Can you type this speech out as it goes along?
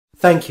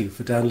Thank you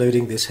for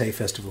downloading this Hay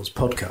Festivals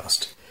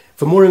podcast.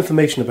 For more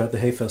information about the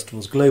Hay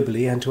Festivals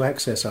globally and to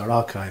access our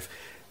archive,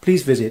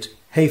 please visit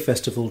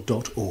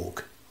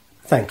hayfestival.org.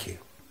 Thank you.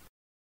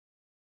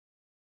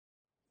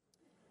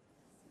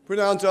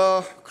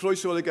 Brynanda,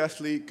 croeso ag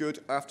Elli, good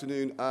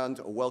afternoon and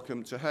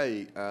welcome to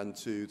Hay and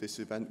to this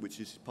event which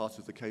is part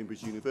of the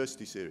Cambridge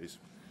University series.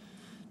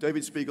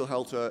 David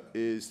Spiegelhalter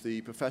is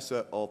the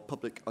Professor of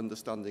Public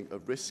Understanding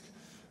of Risk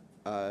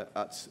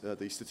at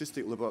the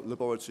Statistical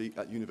Laboratory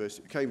at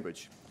University of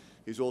Cambridge.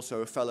 He's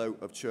also a Fellow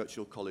of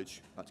Churchill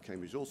College at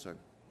Cambridge also.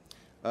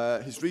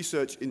 His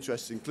research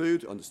interests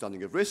include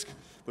understanding of risk,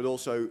 but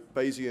also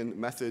Bayesian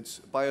methods,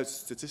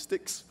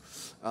 biostatistics,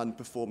 and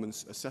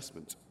performance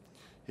assessment.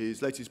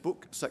 His latest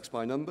book, Sex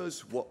by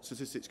Numbers, What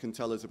Statistics Can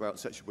Tell Us About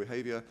Sexual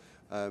Behaviour,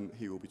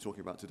 he will be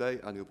talking about today,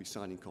 and he'll be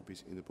signing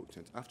copies in the book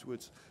tent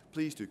afterwards.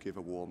 Please do give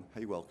a warm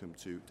hey welcome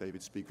to David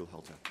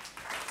Spiegelhalter.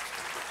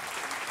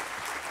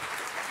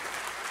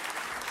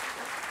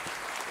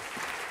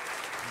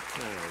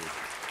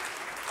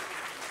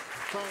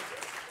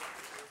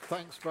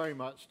 Thanks very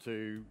much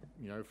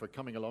for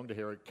coming along to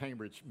hear a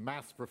Cambridge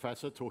maths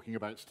professor talking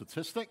about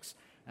statistics.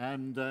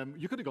 And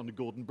you could have gone to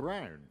Gordon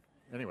Brown.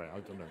 Anyway, I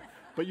don't know.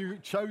 But you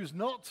chose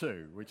not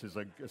to, which is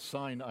a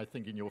sign, I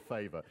think, in your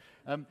favour.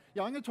 I'm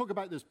going to talk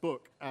about this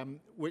book,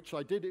 which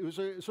I did. It was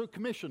sort of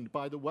commissioned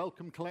by the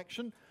Wellcome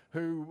Collection,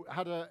 who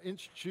had an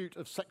Institute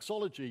of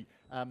Sexology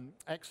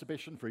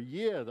exhibition for a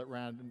year that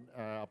ran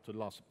up to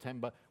last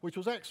September, which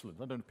was excellent.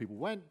 I don't know if people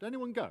went. Did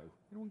anyone go?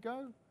 Anyone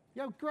go?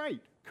 Yeah,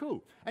 great,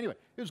 cool. Anyway,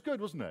 it was good,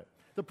 wasn't it?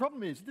 The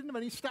problem is it didn't have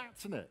any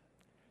stats in it.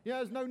 Yeah,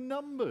 there's no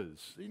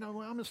numbers.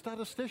 I'm a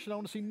statistician. I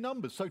want to see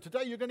numbers. So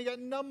today you're going to get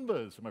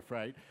numbers, I'm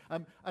afraid.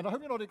 And I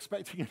hope you're not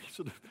expecting any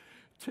sort of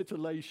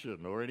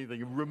titillation or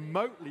anything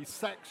remotely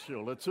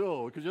sexual at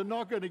all, because you're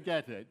not going to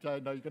get it. No,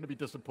 you're going to be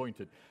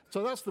disappointed.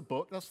 So that's the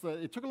book.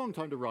 It took a long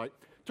time to write.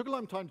 It took a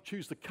long time to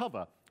choose the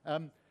cover.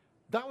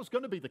 That was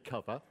going to be the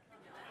cover.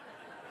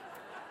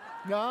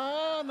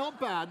 No, not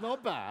bad,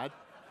 not bad.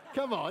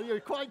 Come on, you're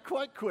quite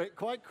quick.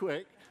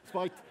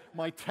 It's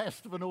my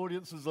test of an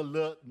audience's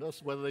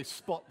alertness, whether they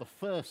spot the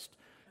first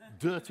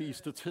dirty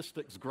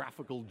statistics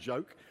graphical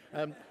joke.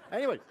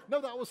 Anyway, no,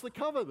 that was the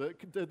cover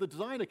that the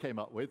designer came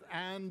up with,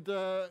 and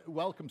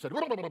Wellcome said, no,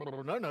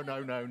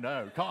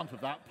 can't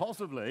have that,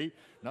 possibly.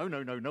 No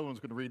one's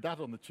going to read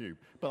that on the tube.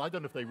 But I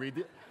don't know if they read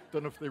it.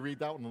 Don't know if they read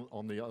that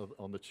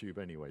on the tube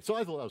anyway. So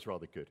I thought that was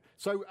rather good.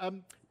 So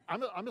I'm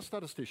a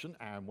statistician,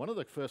 and one of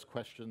the first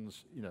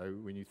questions,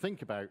 when you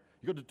think about,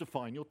 you've got to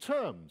define your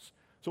terms.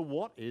 So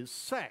what is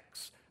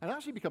sex? And it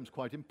actually becomes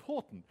quite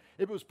important.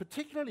 It was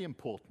particularly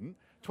important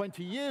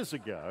 20 years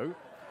ago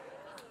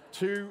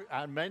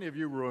and many of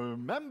you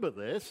remember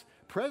this,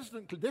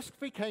 this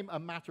became a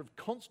matter of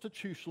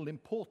constitutional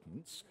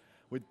importance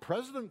with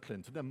President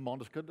Clinton and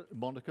Monica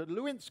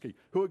Lewinsky,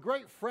 who were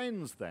great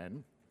friends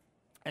then.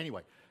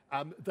 Anyway,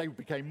 they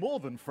became more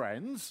than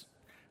friends.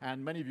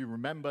 And many of you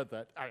remember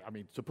that,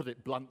 to put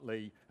it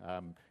bluntly,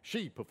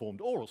 she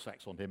performed oral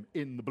sex on him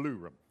in the Blue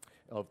Room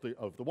of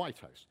the White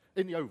House,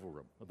 in the Oval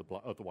Room of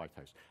the White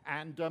House.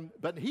 And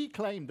but he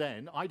claimed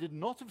then, I did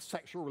not have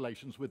sexual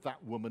relations with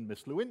that woman,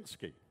 Miss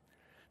Lewinsky.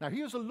 Now,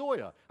 he was a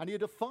lawyer, and he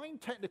had a fine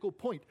technical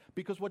point,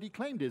 because what he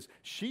claimed is,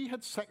 she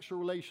had sexual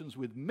relations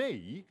with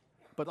me,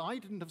 but I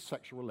didn't have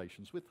sexual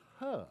relations with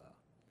her.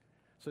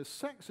 So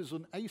sex is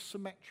an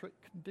asymmetric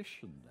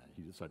condition there,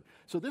 he decided.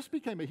 So this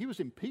became, he was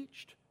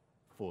impeached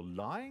for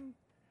lying,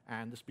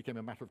 and this became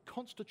a matter of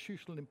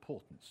constitutional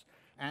importance.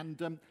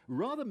 And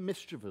rather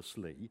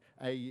mischievously,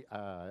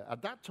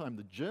 at that time,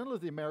 the Journal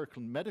of the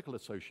American Medical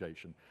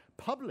Association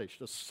published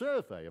a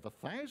survey of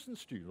 1,000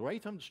 students, or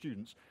 800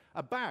 students,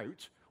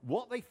 about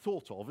what they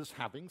thought of as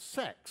having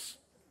sex.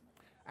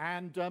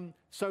 And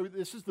so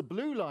this is the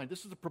blue line.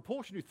 This is the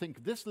proportion who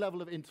think this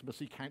level of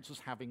intimacy counts as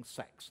having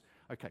sex.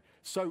 Okay,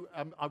 so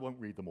I won't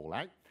read them all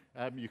out.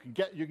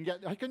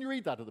 Can you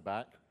read that at the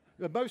back?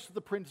 Most of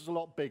the print is a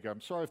lot bigger.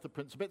 I'm sorry if the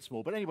print's a bit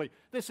small. But anyway,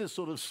 this is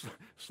sort of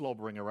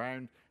slobbering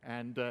around.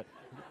 And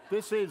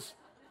this is,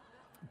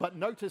 but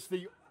notice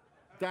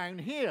down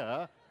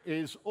here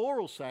is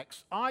oral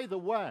sex either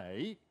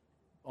way,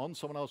 on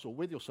someone else or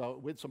with yourself,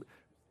 with somebody.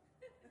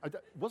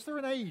 Was there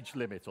an age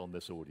limit on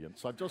this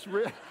audience? I've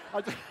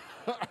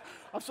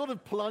sort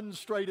of plunged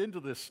straight into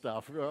this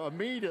stuff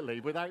immediately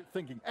without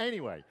thinking.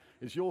 Anyway,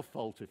 it's your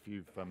fault if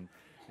you've...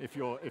 If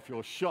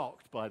you're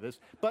shocked by this.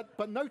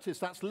 But notice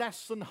that's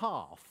less than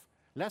half.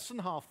 Less than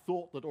half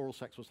thought that oral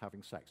sex was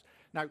having sex.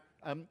 Now,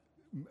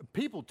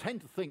 people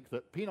tend to think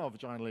that penile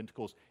vaginal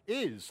intercourse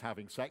is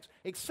having sex,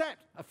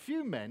 except a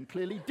few men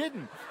clearly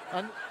didn't.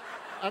 And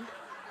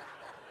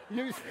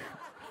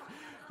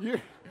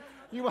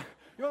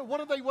what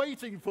are they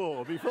waiting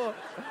for before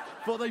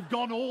they've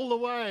gone all the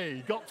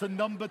way, got to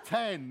number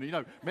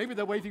 10? Maybe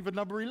they're waiting for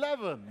number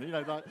 11,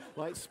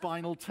 like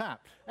Spinal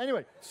Tap.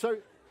 Anyway,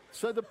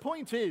 so the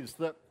point is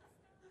that,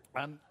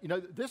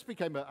 this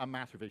became a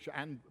matter of issue,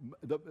 and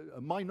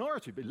a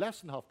minority, but less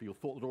than half people,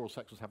 thought that oral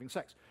sex was having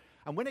sex.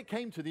 And when it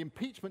came to the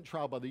impeachment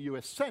trial by the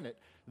US Senate,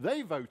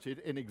 they voted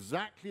in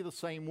exactly the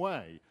same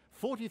way.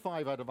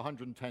 45 out of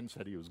 110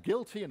 said he was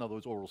guilty. In other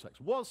words, oral sex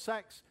was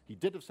sex. He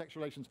did have sex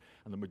relations.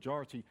 And the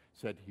majority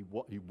said he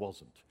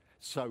wasn't.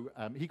 So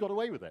he got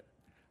away with it.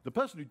 The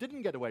person who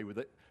didn't get away with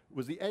it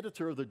was the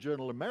editor of the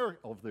Journal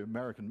of the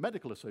American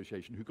Medical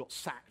Association, who got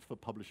sacked for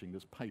publishing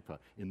this paper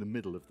in the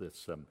middle of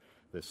this.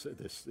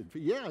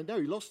 Yeah, I know,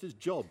 he lost his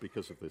job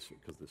because of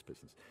this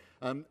business.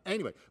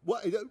 Anyway,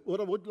 what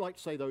I would like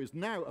to say, though, is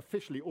now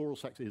officially oral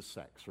sex is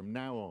sex from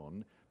now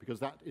on, because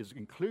that is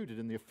included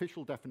in the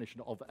official definition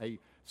of a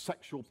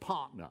sexual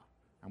partner.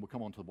 And we'll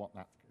come on to what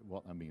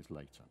that means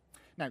later.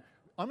 Now,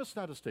 I'm a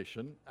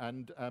statistician,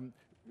 and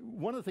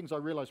one of the things I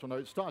realized when I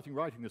was starting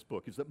writing this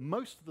book is that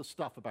most of the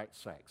stuff about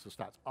sex, the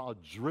stats, are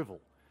drivel.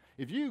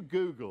 If you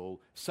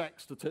Google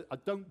sex statistics,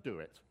 don't do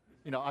it.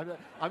 You know,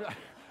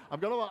 I'm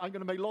going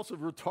to make lots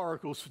of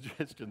rhetorical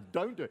suggestions.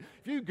 Don't do it.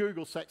 If you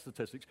Google sex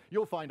statistics,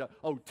 you'll find out,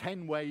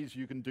 10 ways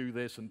you can do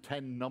this and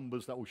 10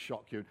 numbers that will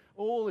shock you.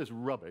 All this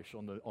rubbish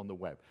on the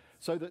web.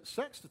 So that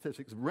sex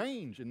statistics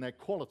range in their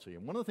quality.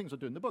 And one of the things I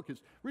do in the book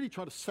is really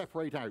try to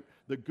separate out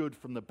the good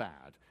from the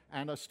bad.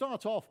 And I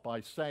start off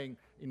by saying,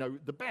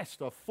 the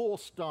best are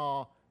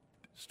 4-star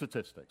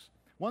statistics.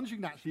 Ones you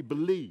can actually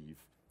believe.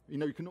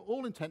 You can,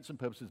 all intents and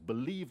purposes,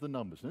 believe the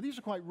numbers. Now, these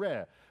are quite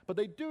rare, but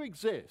they do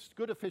exist,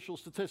 good official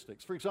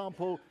statistics. For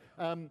example,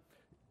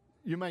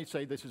 you may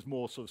say this is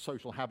more sort of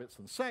social habits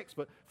than sex,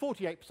 but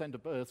 48%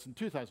 of births in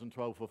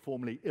 2012 were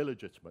formerly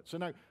illegitimate. So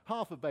now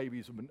half of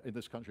babies in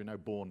this country are now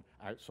born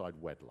outside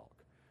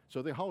wedlock.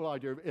 So the whole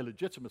idea of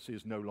illegitimacy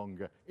is no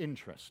longer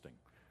interesting.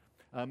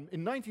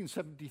 In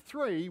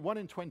 1973, 1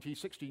 in 20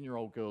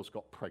 16-year-old girls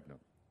got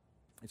pregnant.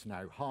 It's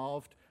now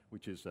halved,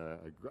 which is a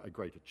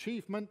great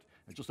achievement.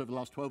 And just over the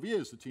last 12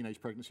 years, the teenage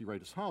pregnancy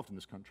rate has halved in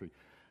this country.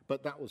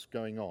 But that was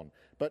going on.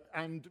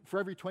 And for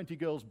every 20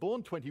 girls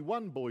born,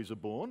 21 boys are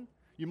born.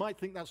 You might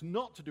think that's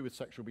not to do with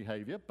sexual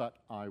behavior, but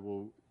I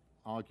will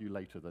argue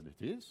later that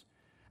it is.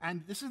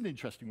 And this is an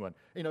interesting one.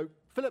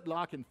 Philip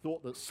Larkin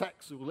thought that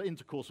sexual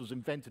intercourse was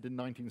invented in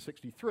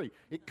 1963.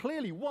 It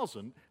clearly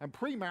wasn't, and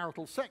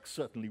premarital sex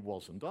certainly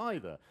wasn't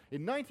either.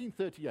 In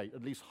 1938,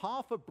 at least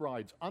half of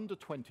brides under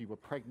 20 were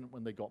pregnant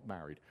when they got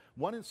married.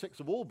 1 in 6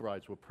 of all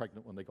brides were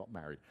pregnant when they got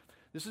married.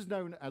 This is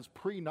known as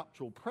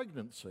prenuptial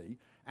pregnancy,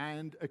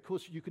 and of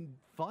course you can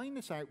find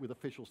this out with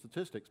official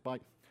statistics by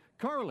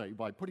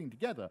putting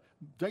together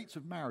dates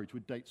of marriage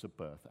with dates of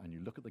birth, and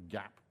you look at the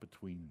gap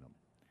between them.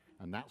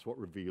 And that's what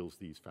reveals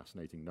these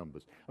fascinating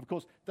numbers. Of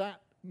course,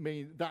 that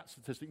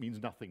statistic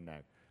means nothing now.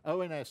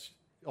 ONS,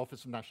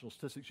 Office of National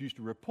Statistics, used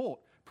to report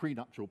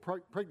prenuptial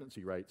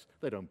pregnancy rates.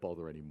 They don't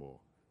bother anymore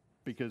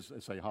because,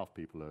 as I say, half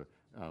people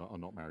are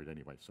not married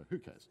anyway, so who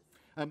cares?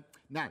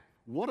 Now,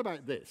 what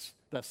about this,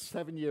 the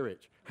 7-year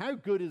itch? How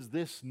good is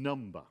this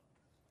number?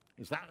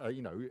 Is that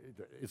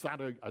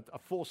a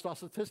 4-star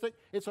statistic?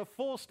 It's a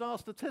 4-star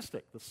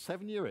statistic, the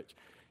 7-year itch.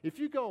 If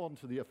you go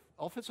onto the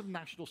Office of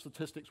National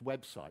Statistics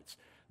websites,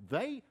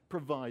 they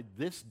provide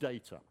this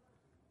data.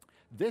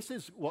 This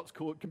is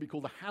can be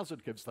called the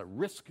hazard curve, it's the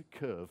risk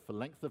curve for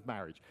length of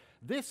marriage.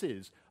 This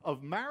is,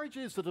 of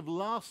marriages that have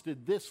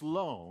lasted this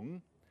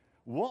long,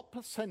 what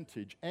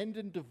percentage end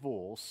in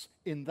divorce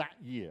in that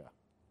year?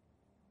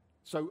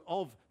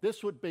 So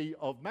this would be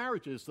of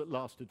marriages that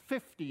lasted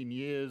 15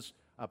 years,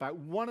 about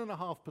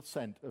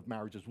 1.5% of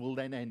marriages will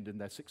then end in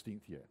their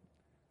 16th year.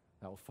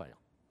 That will fail.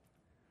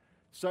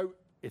 So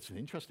it's an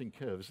interesting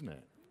curve, isn't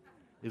it?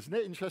 Isn't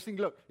it interesting?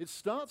 Look, it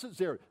starts at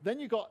 0. Then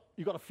you've got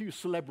a few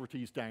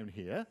celebrities down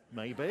here,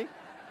 maybe,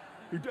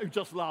 who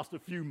just last a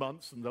few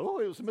months and it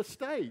was a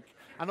mistake.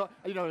 And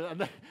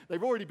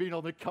they've already been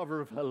on the cover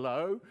of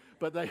Hello,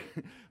 but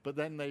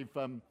then they've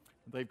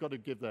got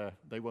to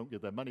they won't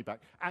give their money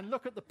back. And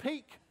look at the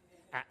peak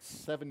at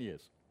 7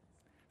 years.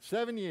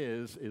 7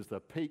 years is the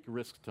peak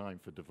risk time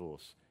for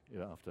divorce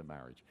after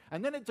marriage.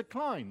 And then it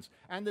declines.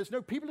 And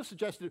people have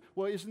suggested,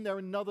 well, isn't there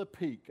another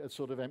peak, a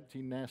sort of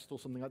empty nest or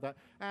something like that?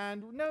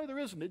 And no, there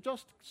isn't. It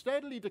just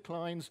steadily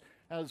declines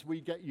as we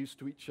get used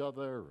to each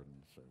other and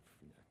sort of,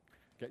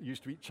 get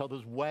used to each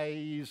other's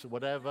ways or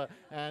whatever.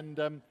 And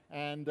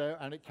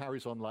it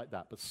carries on like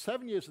that. But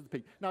 7 years is the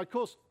peak. Now, of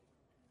course,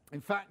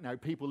 in fact, now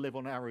people live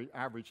on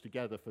average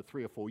together for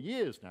 3 or 4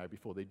 years now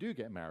before they do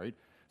get married.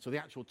 So the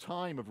actual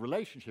time of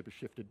relationship is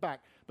shifted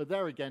back. But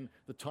there again,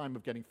 the time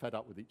of getting fed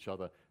up with each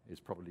other is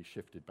probably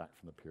shifted back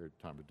from the period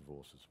of time of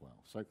divorce as well.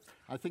 So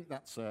I think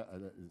it's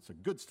a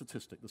good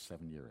statistic, the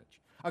 7-year itch.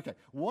 Okay,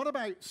 what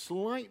about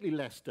slightly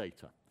less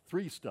data?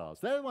 3 stars.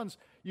 They're the ones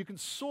you can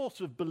sort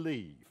of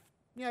believe.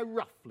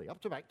 Roughly,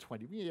 up to about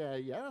 20.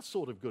 Yeah, that's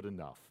sort of good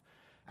enough.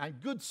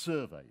 And good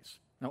surveys.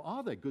 Now,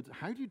 are they good?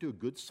 How do you do a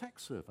good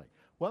sex survey?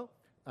 Well,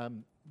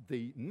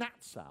 the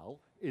NatSal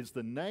is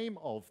the name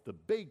of the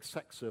big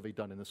sex survey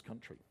done in this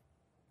country.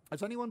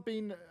 Has anyone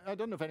been, I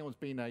don't know if anyone's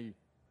been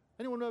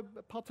anyone a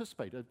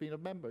participator, been a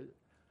member?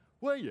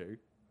 Were you?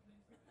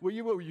 Were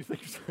you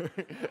think so?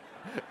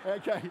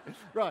 Okay,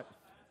 right.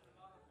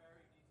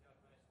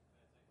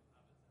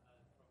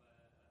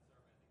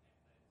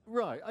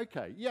 Right,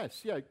 okay,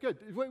 yes, yeah, good.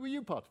 Were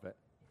you part of it?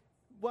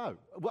 Wow.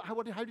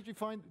 How did you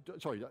find...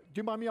 Sorry, do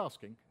you mind me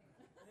asking?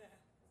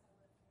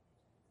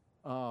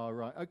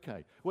 Right,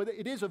 okay. Well,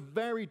 it is a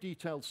very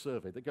detailed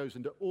survey that goes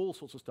into all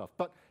sorts of stuff.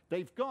 But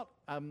they've got,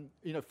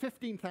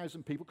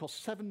 15,000 people,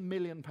 cost £7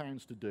 million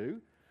to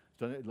do. It's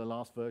done it in the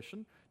last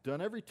version.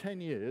 Done every 10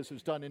 years. It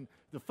was done in...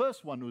 The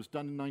first one was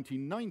done in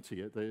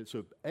 1990 at the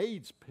sort of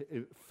AIDS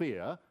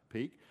fear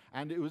peak.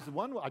 And it was the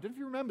one... I don't know if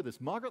you remember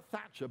this. Margaret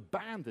Thatcher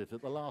banned it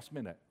at the last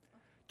minute.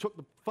 Took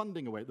the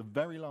funding away at the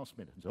very last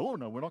minute. And said, oh,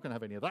 no, we're not going to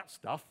have any of that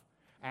stuff.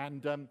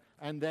 And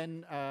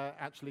then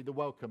actually the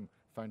Wellcome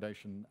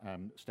Foundation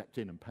stepped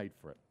in and paid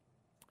for it.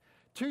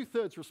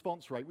 2/3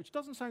 response rate, which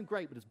doesn't sound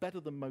great, but it's better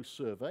than most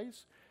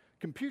surveys.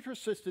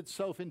 Computer-assisted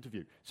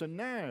self-interview. So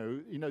now,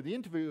 the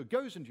interviewer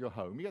goes into your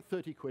home, you get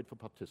 30 quid for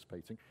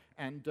participating,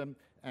 and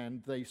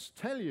they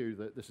tell you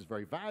that this is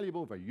very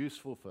valuable, very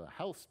useful for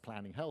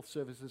planning health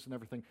services and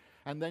everything,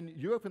 and then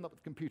you open up the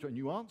computer and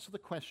you answer the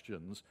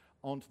questions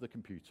onto the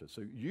computer.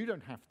 So you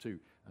don't have to,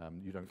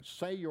 you don't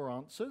say your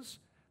answers.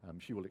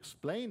 She will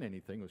explain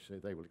anything, or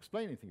they will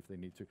explain anything if they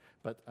need to,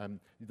 but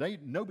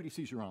nobody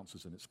sees your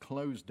answers, and it's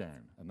closed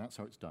down, and that's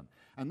how it's done.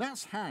 And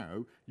that's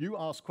how you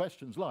ask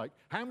questions like,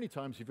 how many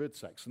times have you had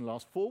sex in the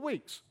last 4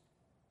 weeks?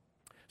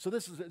 So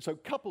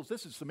couples,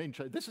 this is the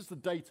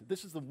data,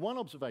 this is the one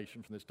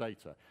observation from this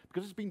data.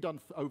 Because it's been done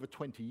for over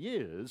 20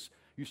 years,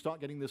 you start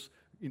getting this,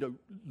 being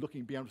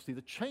able to see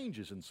the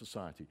changes in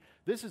society.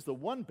 This is the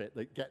one bit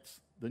that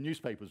gets the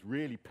newspapers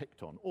really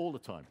picked on all the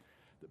time.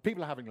 That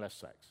people are having less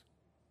sex.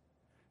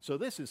 So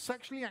this is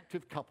sexually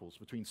active couples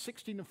between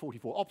 16 and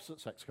 44,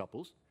 opposite-sex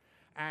couples,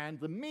 and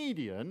the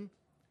median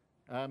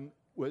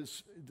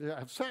was to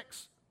have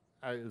sex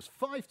was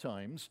 5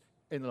 times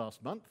in the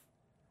last month,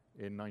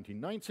 in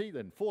 1990,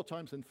 then 4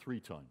 times, then 3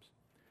 times.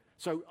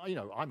 So,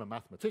 I'm a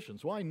mathematician,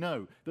 so I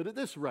know that at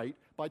this rate,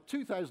 by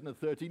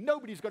 2030,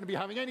 nobody's going to be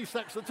having any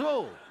sex at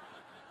all.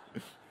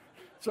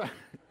 So,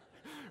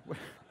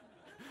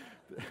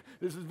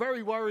 this is a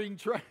very worrying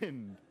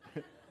trend.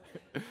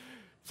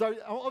 So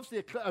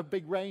obviously a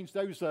big range.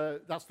 That's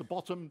the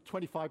bottom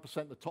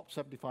 25%, the top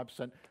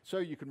 75%. So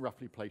you can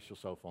roughly place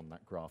yourself on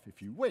that graph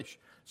if you wish.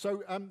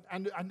 So and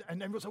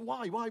everyone say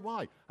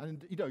why?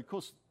 And of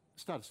course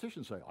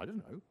statisticians say I don't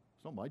know.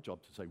 It's not my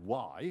job to say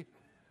why.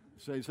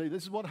 So they say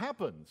this is what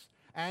happens.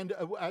 And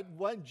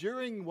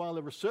while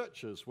the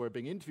researchers were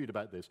being interviewed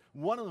about this,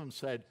 one of them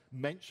said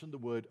mention the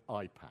word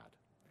iPad,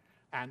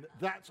 and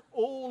that's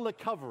all the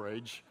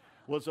coverage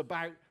was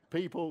about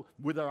people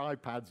with their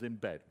iPads in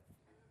bed.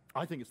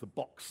 I think it's the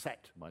box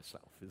set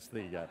myself. It's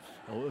the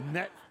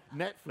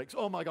Netflix.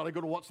 Oh my God, I've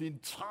got to watch the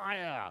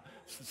entire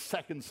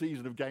second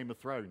season of Game of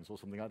Thrones or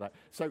something like that.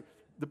 So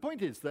the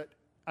point is that,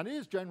 and it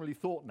is generally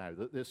thought now,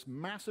 that this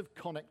massive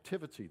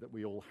connectivity that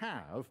we all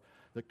have,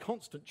 the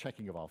constant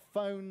checking of our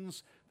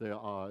phones,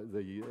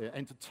 the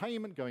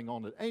entertainment going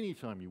on at any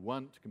time you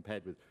want,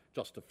 compared with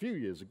just a few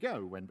years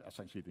ago when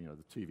essentially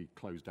the TV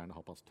closed down at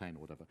 10:30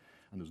 or whatever,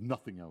 and there's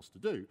nothing else to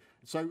do.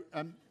 So.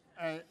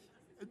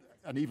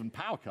 And even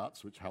power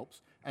cuts, which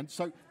helps. And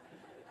so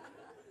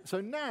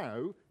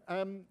now,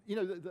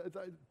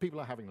 people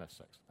are having less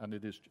sex, and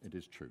it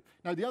is true.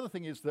 Now, the other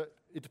thing is that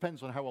it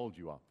depends on how old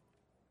you are.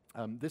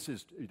 This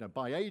is,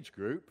 by age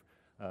group.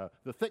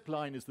 The thick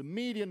line is the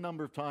median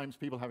number of times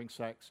people having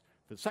sex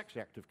for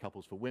sexually active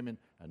couples for women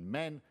and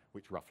men,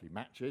 which roughly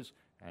matches,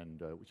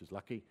 and which is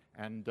lucky.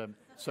 And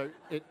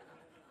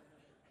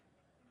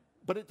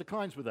but it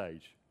declines with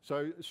age.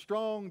 So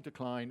strong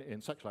decline in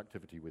sexual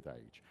activity with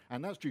age.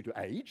 And that's due to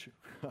age.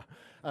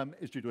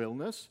 It's due to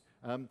illness.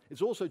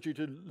 It's also due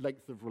to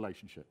length of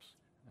relationships.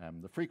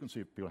 The frequency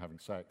of people having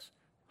sex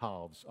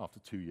halves after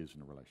 2 years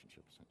in a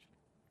relationship, essentially.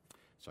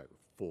 So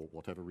for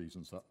whatever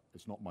reasons that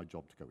it's not my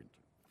job to go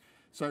into.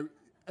 So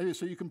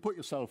you can put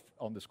yourself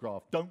on this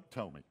graph. Don't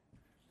tell me.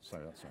 So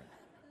that's right.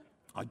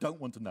 I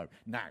don't want to know.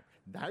 Now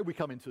we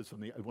come into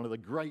one of the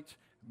great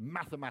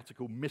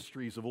mathematical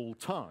mysteries of all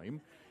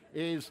time,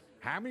 is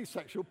how many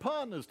sexual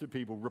partners do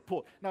people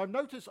report? Now,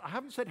 notice I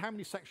haven't said how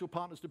many sexual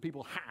partners do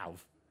people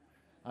have.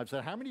 I've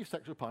said how many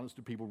sexual partners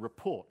do people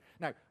report.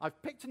 Now,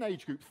 I've picked an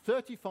age group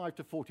 35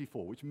 to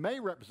 44, which may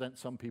represent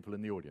some people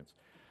in the audience.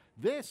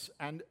 There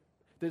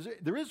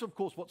is, of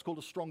course, what's called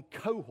a strong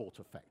cohort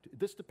effect.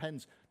 This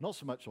depends not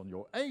so much on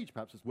your age,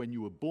 perhaps, as when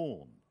you were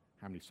born,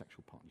 how many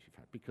sexual partners you've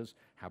had, because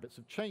habits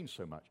have changed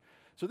so much.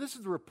 So this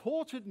is the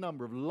reported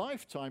number of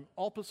lifetime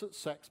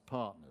opposite-sex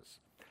partners.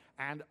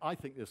 And I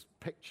think this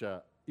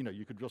picture,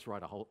 you could just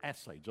write a whole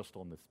essay just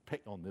on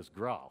this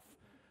graph.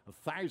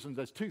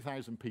 There's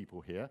 2,000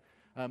 people here.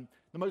 The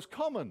most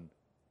common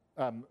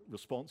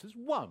response is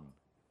 1,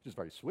 which is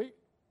very sweet.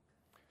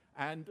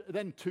 And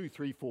then 2,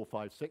 3, 4,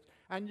 5, 6.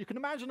 And you can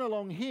imagine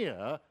along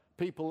here,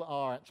 people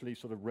are actually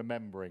sort of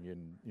remembering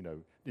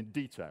in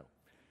detail.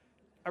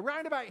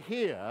 Around about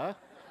here,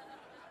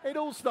 it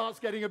all starts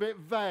getting a bit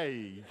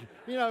vague.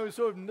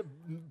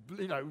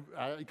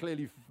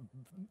 Clearly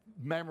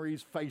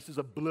memories, faces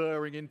are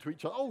blurring into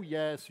each other. Oh,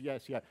 yes.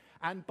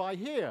 And by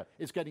here,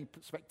 it's getting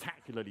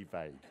spectacularly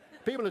vague.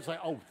 People would say,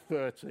 oh,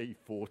 30,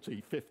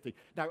 40, 50.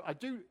 Now, I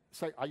do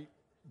say I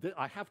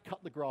have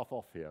cut the graph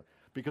off here,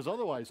 because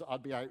otherwise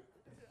I'd be out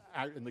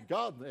in the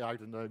garden,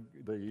 out in the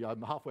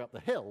halfway up the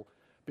hill,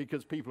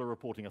 because people are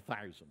reporting 1,000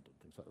 and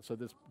things like that. So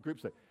there's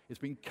groups there. It's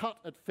been cut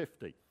at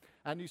 50.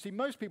 And you see,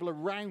 most people are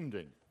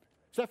rounding,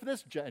 except for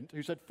this gent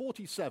who said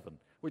 47,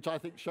 which I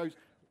think shows,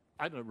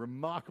 I don't know,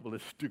 remarkable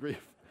degree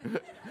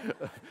of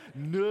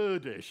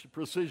nerdish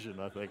precision,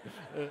 I think.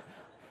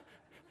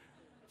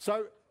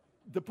 So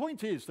the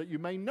point is that you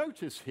may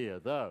notice here,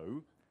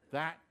 though,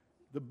 that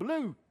the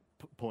blue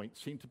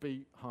points seem to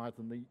be higher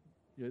than the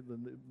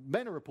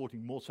men are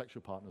reporting more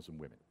sexual partners than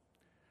women.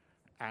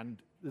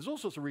 And there's all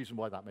sorts of reasons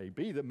why that may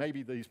be, that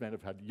maybe these men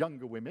have had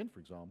younger women, for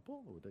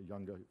example, or they're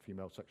younger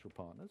female sexual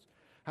partners.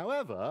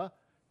 However,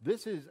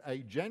 this is a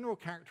general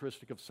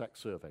characteristic of sex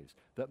surveys,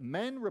 that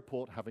men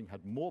report having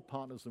had more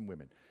partners than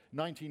women.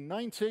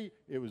 1990,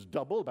 it was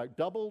about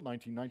double.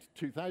 1990,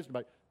 2000,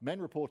 about men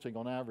reporting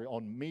on average,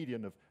 on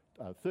median of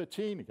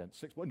 13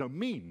 against 6. No,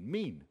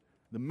 mean.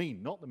 The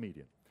mean, not the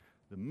median.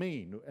 The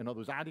mean, in other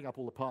words, adding up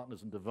all the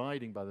partners and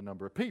dividing by the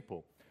number of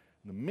people.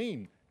 The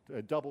mean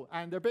double,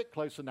 and they're a bit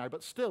closer now,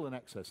 but still in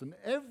excess. And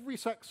every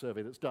sex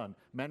survey that's done,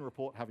 men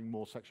report having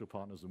more sexual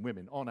partners than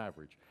women, on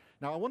average.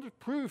 Now, I want to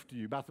prove to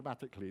you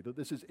mathematically that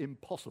this is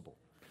impossible.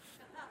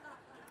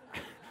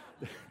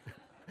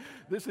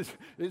 This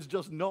is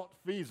just not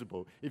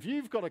feasible. If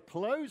you've got a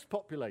closed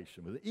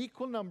population with an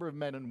equal number of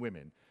men and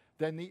women,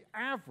 then the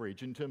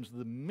average in terms of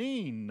the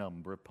mean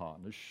number of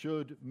partners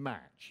should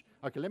match.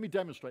 Okay, let me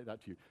demonstrate that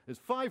to you. There's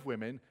 5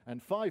 women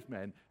and 5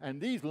 men,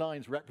 and these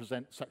lines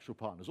represent sexual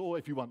partners, or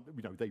if you want,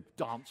 they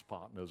dance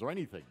partners or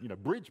anything,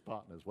 bridge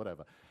partners,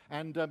 whatever.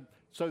 And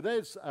so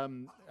there's,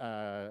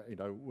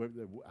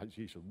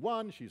 she's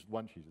 1, she's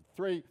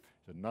 3,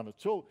 so none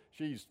at all.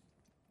 She's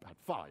had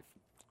 5.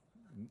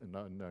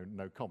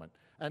 No comment.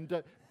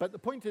 And but the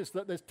point is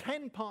that there's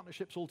 10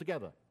 partnerships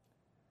altogether.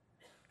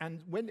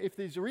 And if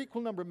there's an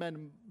equal number of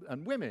men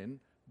and women,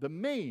 the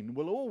mean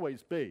will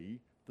always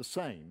be the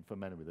same for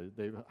men and women.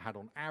 They've had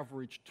on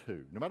average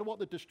 2, no matter what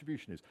the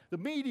distribution is. The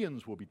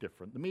medians will be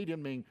different. The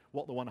median meaning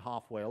what the one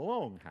halfway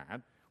along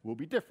had will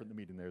be different. The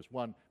median there is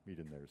 1,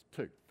 median there is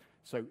 2.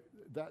 So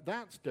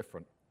that's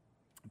different,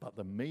 but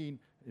the mean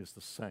is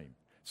the same.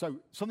 So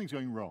something's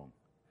going wrong.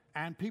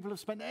 And people have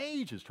spent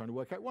ages trying to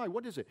work out why.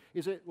 What is it?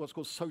 Is it what's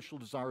called social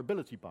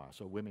desirability bias,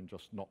 or women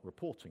just not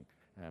reporting?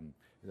 I'm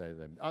a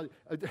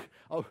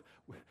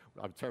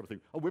terrible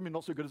thing. Are women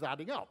not so good as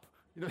adding up?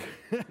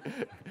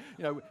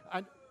 And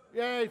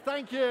yay,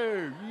 thank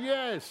you.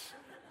 Yes.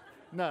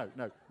 No.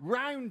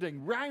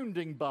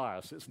 Rounding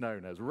bias. It's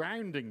known as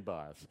rounding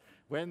bias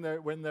when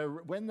they're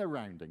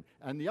rounding.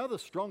 And the other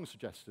strong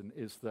suggestion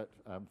is that,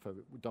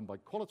 done by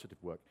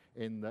qualitative work,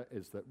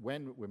 is that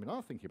when women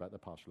are thinking about their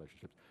past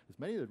relationships, there's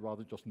many they'd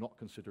rather just not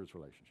consider as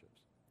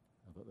relationships.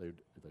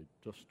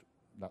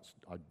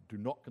 I do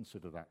not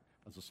consider that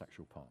as a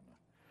sexual partner.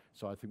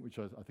 So I think is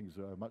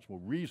a much more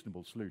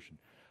reasonable solution.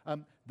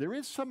 There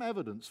is some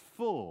evidence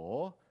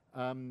for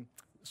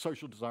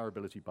social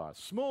desirability bias,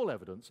 small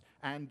evidence,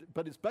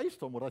 but it's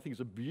based on what I think is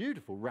a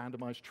beautiful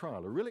randomized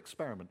trial, a real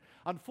experiment,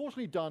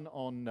 unfortunately done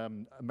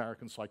on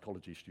American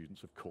psychology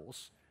students, of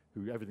course,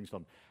 who everything's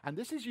done. And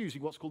this is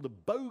using what's called the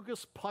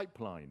bogus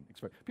pipeline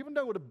experiment. People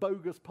know what a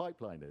bogus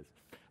pipeline is.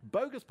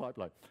 Bogus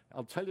pipeline,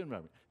 I'll tell you in a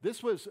moment.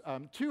 This was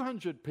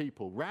 200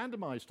 people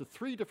randomized to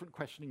 3 different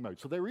questioning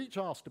modes. So they were each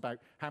asked about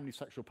how many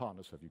sexual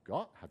partners have you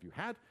got, have you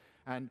had,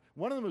 and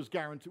one of them was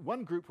guaranteed,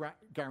 one group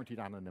guaranteed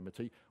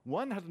anonymity,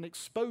 one had an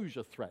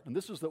exposure threat, and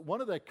this was that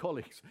one of their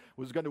colleagues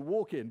was going to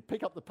walk in,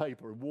 pick up the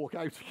paper, and walk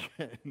out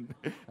again,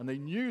 and they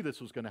knew this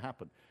was going to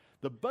happen.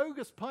 The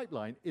bogus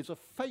pipeline is a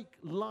fake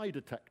lie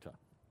detector.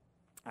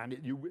 And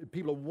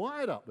people are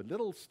wired up with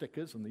little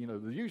stickers and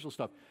the usual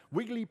stuff,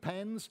 wiggly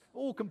pens,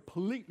 all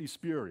completely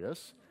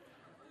spurious,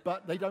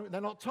 but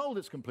they're not told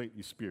it's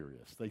completely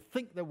spurious. They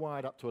think they're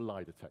wired up to a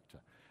lie detector.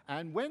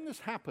 And when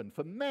this happened,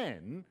 for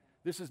men,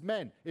 this is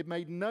men, it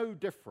made no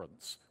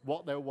difference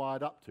what they're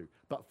wired up to.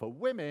 But for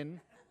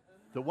women,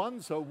 the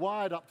ones who are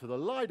wired up to the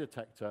lie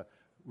detector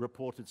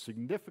reported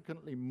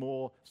significantly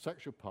more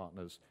sexual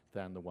partners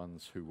than the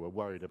ones who were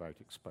worried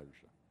about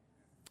exposure.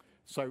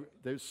 So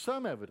there's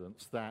some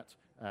evidence that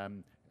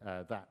the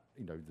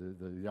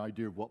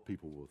idea of what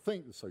people will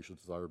think, the social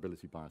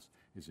desirability bias,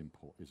 is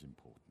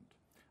important.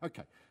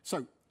 Okay,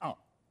 so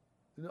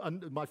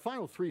and my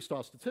final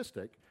 3-star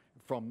statistic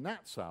from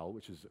NatSal,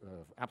 which is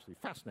absolutely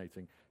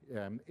fascinating,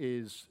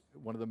 is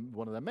one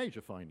of their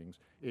major findings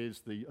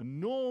is the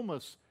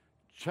enormous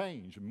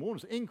change,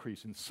 enormous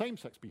increase in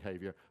same-sex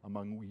behavior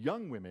among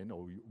young women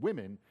or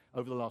women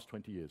over the last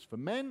 20 years. For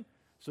men,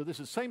 so this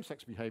is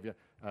same-sex behavior.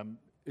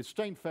 It's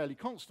staying fairly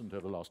constant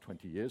over the last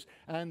 20 years,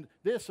 and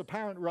this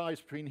apparent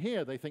rise between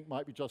here they think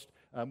might be just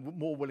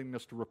more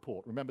willingness to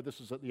report. Remember, this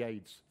is at the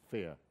AIDS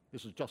fear.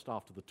 This is just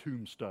after the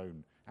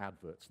tombstone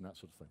adverts and that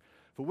sort of thing.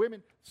 For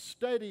women,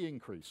 steady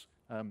increase,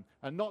 and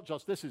not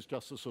just, this is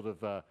just a sort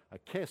of a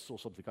kiss or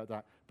something like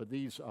that, but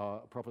these are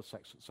proper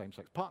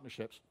same-sex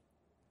partnerships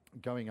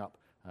going up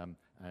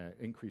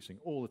increasing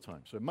all the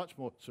time. So a much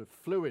more sort of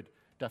fluid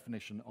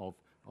definition of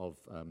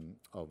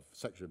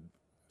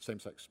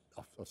same-sex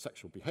of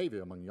sexual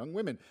behaviour among young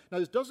women. Now,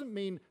 this doesn't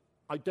mean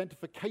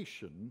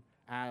identification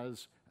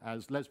as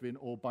lesbian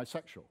or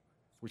bisexual,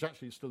 which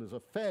actually still is a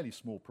fairly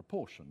small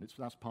proportion.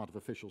 That's part of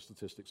official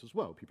statistics as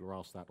well. People are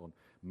asked that on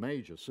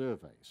major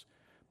surveys.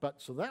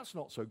 So that's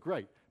not so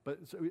great. But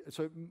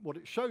so what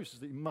it shows is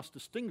that you must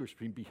distinguish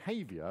between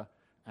behaviour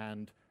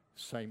and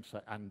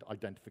same-sex and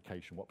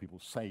identification, what people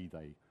say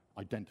they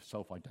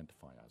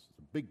self-identify as. There's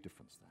a big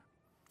difference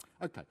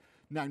there. Okay,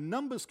 now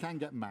numbers can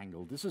get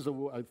mangled. This is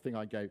a thing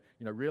I gave,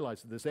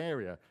 realised that this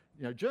area,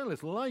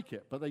 journalists like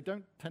it, but they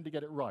don't tend to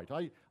get it right.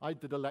 I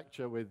did a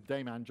lecture with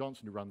Dame Ann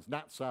Johnson, who runs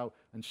NatSal,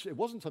 and it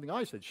wasn't something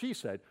I said. She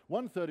said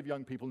 1/3 of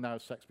young people now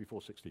have sex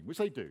before 16, which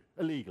they do,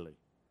 illegally.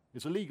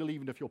 It's illegal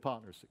even if your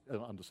partner is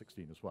under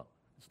 16 as well.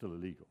 It's still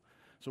illegal.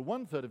 So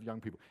 1/3 of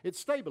young people.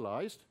 It's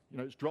stabilised.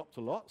 It's dropped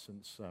a lot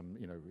since,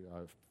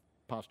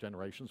 past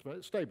generations, but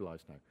it's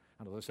stabilised now.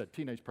 And as I said,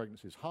 teenage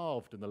pregnancy is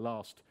halved in the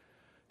last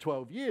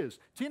 12 years.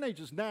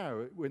 Teenagers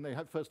now, when they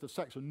first have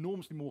sex, are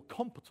enormously more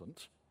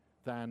competent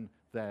than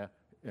their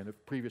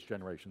previous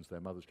generations,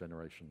 their mother's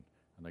generation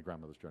and their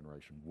grandmother's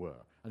generation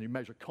were. And you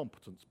measure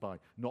competence by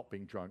not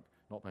being drunk,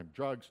 not having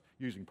drugs,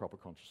 using proper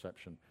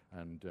contraception,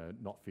 and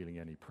not feeling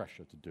any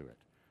pressure to do it.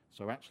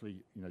 So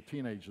actually,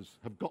 teenagers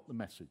have got the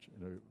message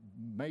in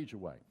a major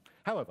way.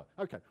 However,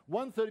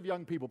 1/3 of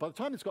young people, by the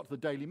time it's got to the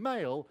Daily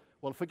Mail,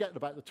 well, forget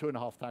about the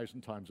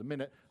 2,500 times a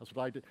minute. That's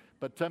what I did.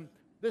 But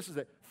this is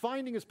it.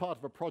 Finding as part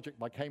of a project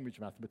by Cambridge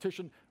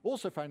mathematician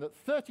also found that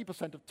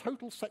 30% of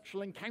total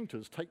sexual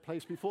encounters take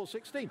place before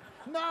 16.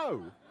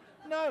 No,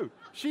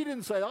 she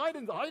didn't say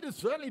that. I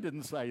certainly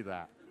didn't say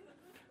that.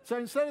 So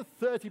instead of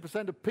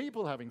 30% of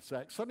people having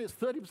sex, suddenly it's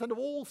 30% of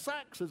all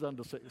sex is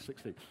under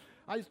 16.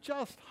 It's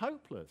just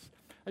hopeless.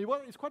 And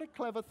it's quite a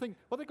clever thing.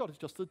 What they got is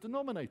just the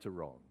denominator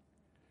wrong.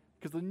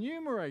 Because the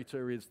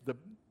numerator is the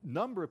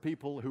number of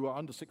people who are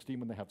under 16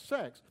 when they have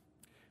sex,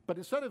 but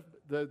instead of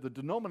the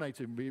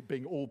denominator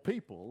being all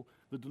people,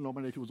 the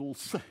denominator was all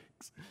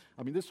sex.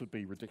 I mean, this would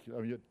be ridiculous.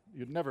 I mean,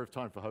 you'd never have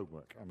time for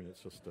homework. I mean,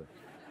 it's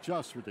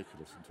just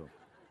ridiculous until.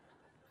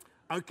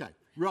 Okay,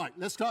 right,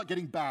 let's start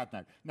getting bad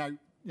now.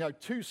 Now,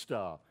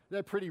 2-star,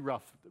 they're pretty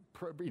rough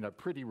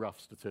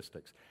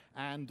statistics.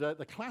 And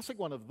the classic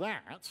one of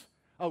that,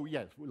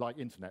 like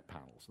internet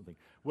panels and things,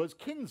 was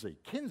Kinsey.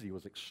 Kinsey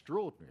was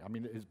extraordinary. I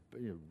mean,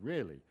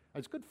 really.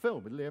 It's a good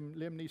film with Liam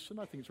Neeson.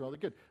 I think it's rather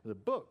good.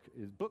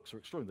 His books are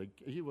extraordinary.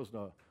 He was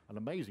an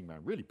amazing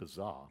man, really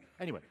bizarre.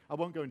 Anyway, I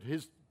won't go into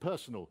his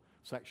personal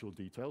sexual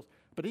details,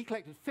 but he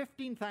collected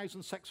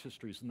 15,000 sex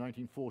histories in the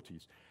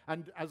 1940s.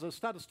 And as a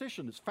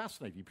statistician, it's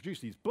fascinating. He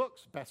produced these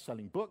books,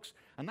 best-selling books,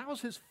 and that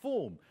was his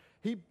form.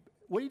 He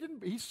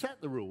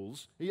set the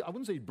rules. I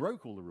wouldn't say he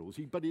broke all the rules,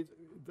 but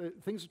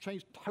things have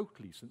changed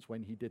totally since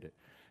when he did it.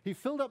 He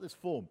filled up this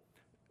form.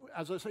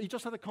 As I say, he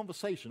just had a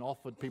conversation,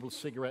 offered people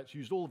cigarettes,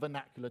 used all the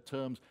vernacular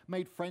terms,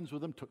 made friends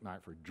with them, took them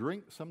out for a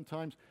drink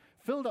sometimes,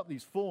 filled up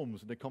these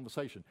forms in a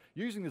conversation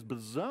using this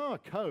bizarre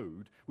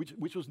code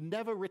which was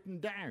never written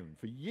down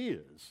for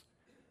years.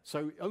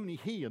 So only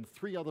he and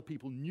 3 other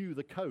people knew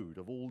the code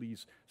of all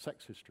these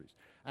sex histories.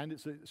 And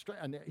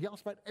he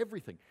asked about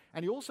everything.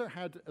 And he also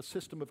had a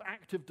system of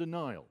active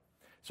denial.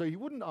 So he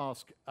wouldn't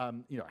ask,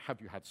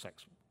 have you had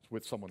sex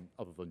with someone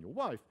other than your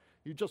wife?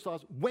 You just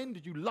ask, when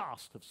did you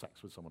last have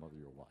sex with someone other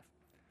than your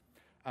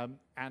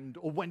wife?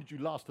 Or when did you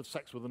last have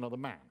sex with another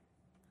man?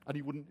 And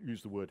he wouldn't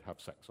use the word have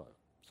sex either.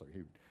 So he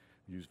would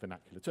use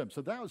vernacular terms.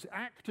 So that was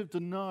active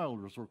denial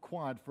was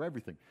required for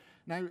everything.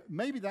 Now,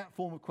 maybe that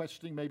form of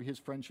questioning, maybe his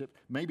friendship,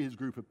 maybe his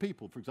group of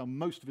people, for example,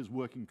 most of his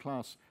working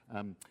class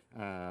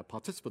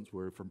participants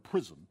were from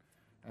prison,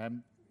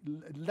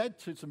 led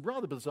to some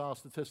rather bizarre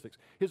statistics.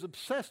 He was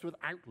obsessed with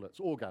outlets,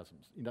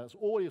 orgasms. That's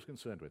all he was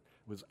concerned with,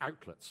 was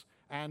outlets.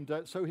 And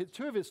so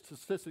 2 of his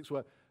statistics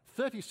were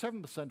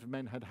 37% of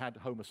men had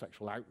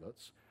homosexual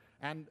outlets,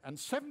 and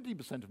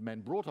 70% of men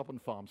brought up on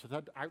farms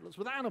had outlets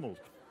with animals.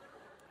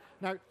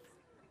 Now,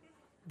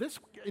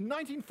 in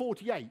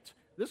 1948,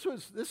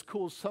 this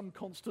caused some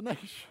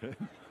consternation,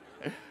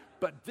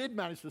 but did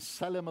manage to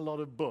sell him a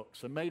lot of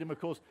books and made him, of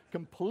course,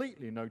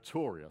 completely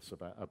notorious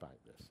about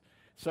this.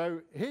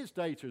 So his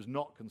data is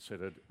not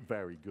considered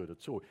very good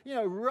at all.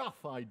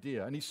 Rough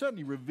idea. And he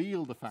certainly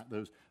revealed the fact there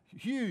was a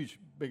huge,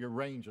 bigger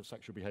range of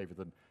sexual behavior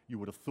than you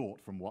would have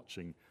thought from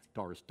watching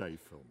Doris Day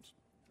films.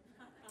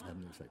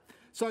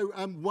 So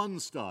 1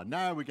 star.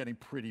 Now we're getting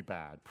pretty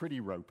bad, pretty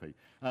ropey.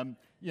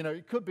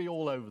 It could be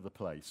all over the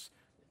place.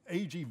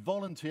 E.g.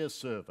 volunteer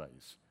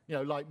surveys.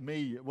 Like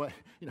me,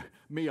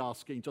 me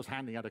asking, just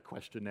handing out a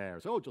questionnaire.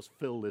 So, just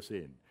fill this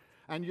in.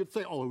 And you'd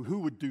say, who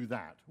would do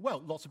that?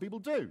 Well, lots of people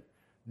do.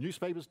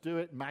 Newspapers do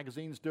it,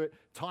 magazines do it,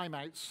 Time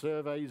Out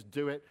surveys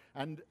do it,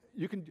 and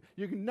you can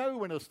know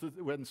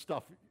when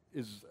stuff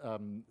is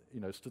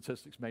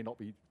statistics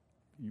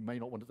you may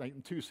not want to take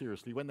them too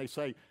seriously when they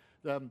say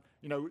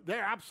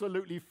they're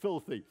absolutely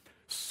filthy,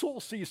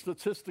 saucy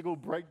statistical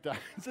breakdowns.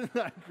 Isn't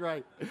that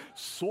great?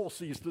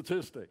 Saucy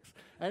statistics.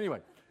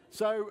 Anyway,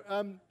 So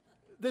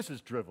this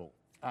is drivel.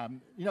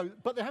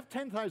 But they have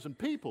 10,000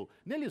 people,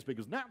 nearly as big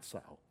as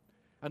Natsal,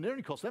 and it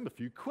only costs them a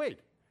few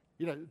quid.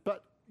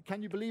 But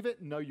can you believe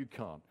it? No, you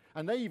can't.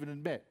 And they even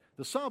admit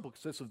the sample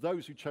consists of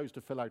those who chose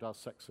to fill out our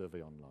sex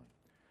survey online.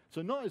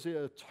 So not is it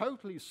a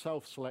totally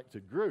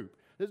self-selected group.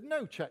 There's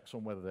no checks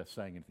on whether they're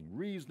saying anything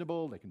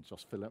reasonable. They can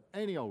just fill up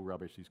any old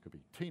rubbish. These could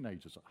be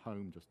teenagers at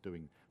home just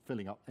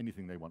filling up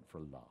anything they want for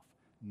a laugh.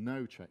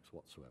 No checks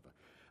whatsoever.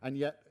 And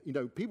yet,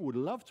 people would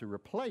love to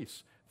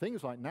replace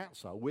things like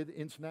Natsal with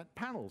internet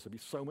panels. It'd be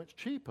so much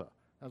cheaper.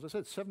 As I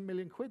said, 7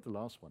 million quid, the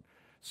last one.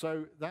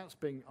 So that's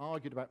being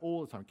argued about all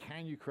the time.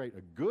 Can you create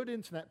a good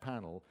internet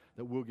panel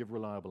that will give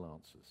reliable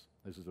answers?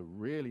 This is a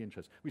really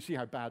interesting. We see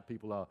how bad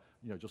people are,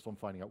 just on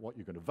finding out what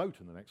you're going to vote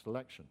in the next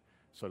election.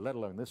 So let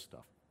alone this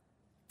stuff.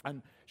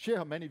 And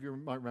many of you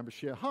might remember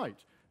Sheer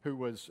Height, who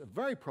was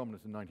very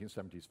prominent in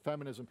 1970s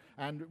feminism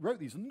and wrote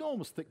these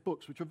enormous thick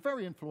books which were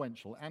very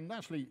influential. And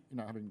actually,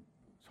 I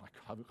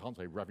can't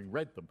say having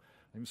read them,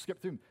 I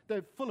skipped through them.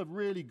 They're full of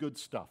really good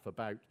stuff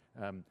about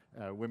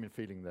women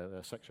feeling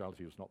their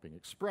sexuality was not being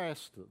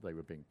expressed, that they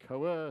were being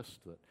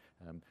coerced,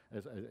 and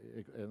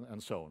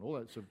so on. All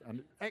that sort of,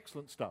 and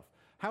excellent stuff.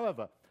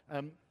 However,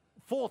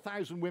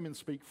 4,000 women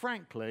speak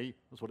frankly,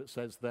 that's what it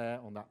says there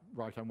on that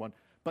right-hand one.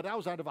 But that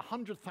was out of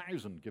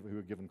 100,000 who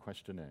were given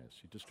questionnaires.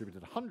 He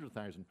distributed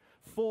 100,000,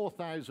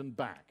 4,000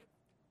 back.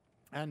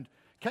 And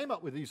came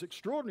up with these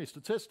extraordinary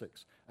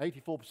statistics.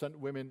 84% of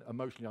women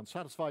emotionally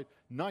unsatisfied,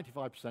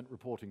 95%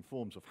 reporting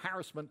forms of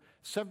harassment,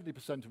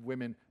 70% of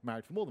women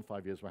married for more than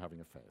 5 years were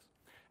having affairs.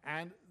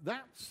 And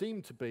that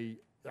seemed to be,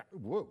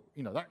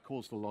 that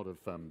caused a lot of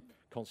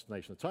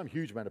consternation at the time,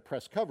 huge amount of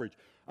press coverage,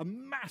 a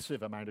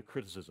massive amount of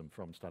criticism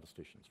from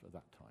statisticians at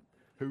that time,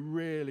 who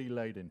really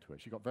laid into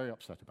it. She got very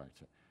upset about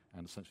it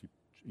and essentially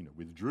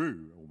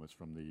withdrew almost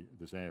from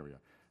this area.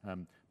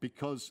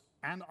 Because,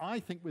 and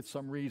I think with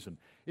some reason,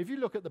 if you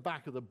look at the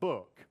back of the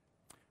book,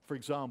 for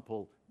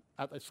example,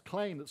 at this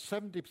claim that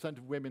 70%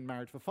 of women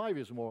married for 5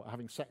 years or more are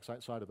having sex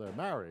outside of their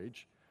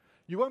marriage,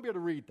 you won't be able to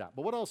read that.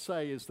 But what I'll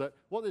say is that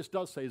what this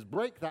does say is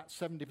break that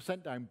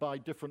 70% down by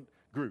different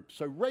groups.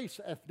 So race,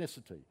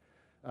 ethnicity,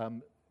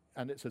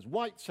 and it says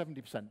white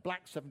 70%,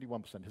 black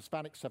 71%,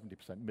 Hispanic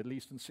 70%, Middle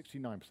Eastern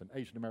 69%,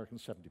 Asian American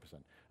 70%,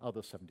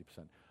 other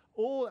 70%.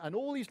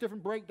 All these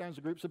different breakdowns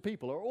of groups of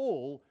people are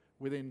all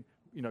within,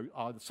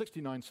 either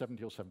 69,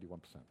 70, or 71%.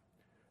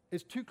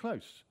 It's too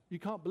close. You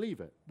can't believe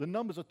it. The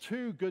numbers are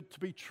too good to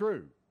be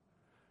true.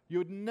 You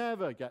would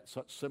never get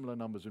such similar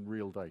numbers in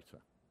real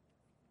data.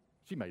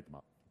 She made them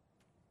up.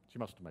 She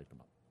must have made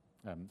them up.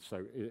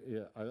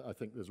 I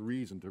think there's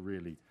reason to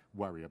really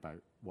worry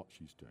about what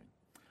she's doing.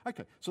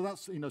 Okay, so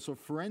that's sort of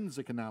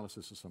forensic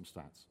analysis of some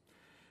stats.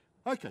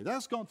 Okay,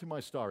 that's gone through my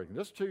star rating.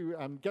 Just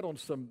to get on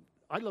some,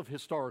 I love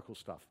historical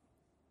stuff.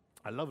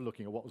 I love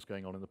looking at what was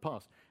going on in the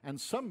past.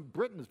 And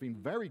Britain has been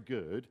very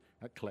good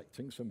at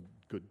collecting some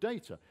good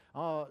data.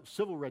 Our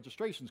civil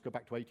registrations go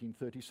back to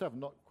 1837,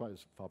 not quite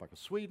as far back as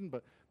Sweden,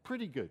 but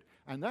pretty good.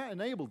 And that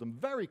enabled them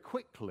very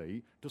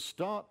quickly to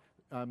start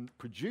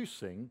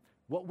producing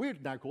what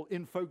we'd now call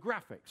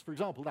infographics. For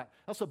example,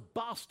 that's a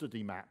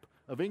bastardy map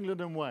of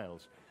England and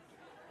Wales.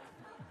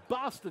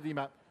 Bastardy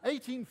map,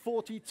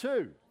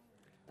 1842.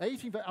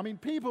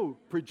 People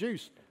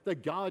produce, The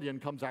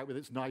Guardian comes out with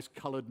its nice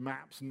coloured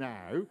maps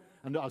now,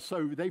 and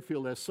they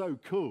feel they're so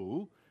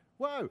cool.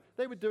 Whoa,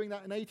 they were doing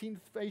that in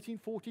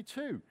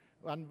 1842,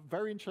 and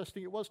very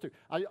interesting it was too.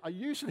 I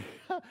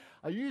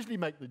usually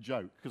make the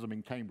joke, because I'm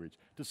in Cambridge,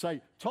 to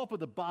say top of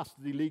the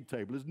bastardy league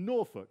table is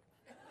Norfolk.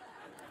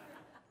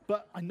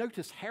 But I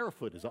notice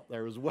Hereford is up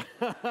there as well.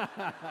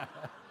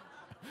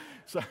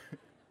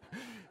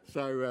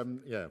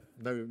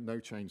 No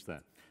change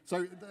there.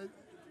 So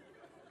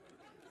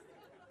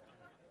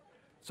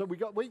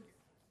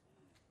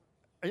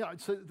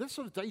this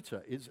sort of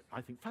data is,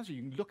 I think,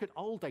 fascinating. You can look at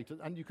old data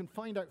and you can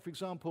find out, for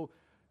example,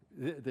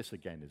 this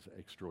again is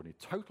extraordinary,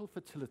 total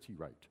fertility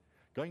rate,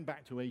 going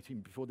back to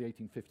before the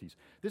 1850s.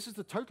 This is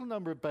the total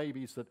number of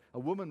babies that a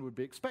woman would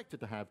be expected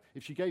to have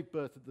if she gave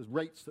birth at the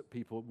rates that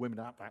women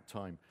at that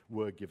time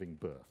were giving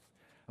birth.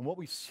 And what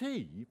we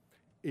see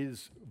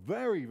is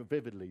very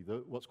vividly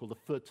what's called the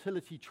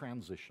fertility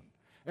transition.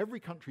 Every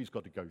country's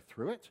got to go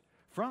through it.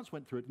 France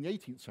went through it in the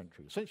 18th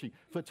century. Essentially,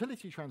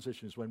 fertility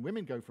transition is when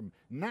women go from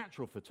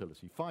natural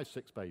fertility, 5,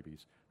 6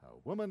 babies a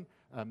woman,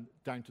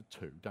 down to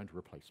 2, down to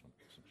replacement,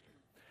 essentially.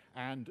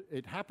 And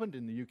it happened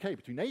in the UK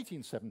between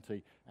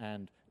 1870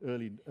 and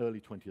early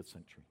 20th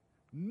century.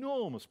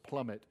 Enormous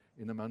plummet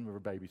in the number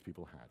of babies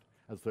people had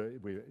as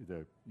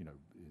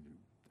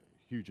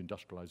huge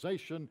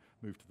industrialization,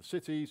 moved to the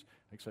cities,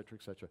 et cetera,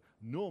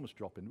 enormous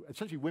drop in.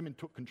 Essentially, women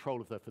took control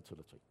of their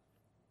fertility.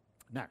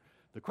 Now,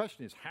 the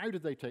question is, how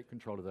did they take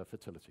control of their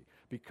fertility?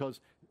 Because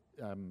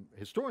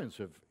historians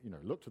have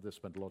looked at this,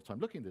 spent a lot of time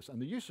looking at this,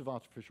 and the use of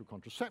artificial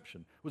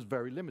contraception was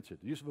very limited.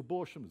 The use of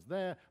abortion was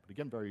there, but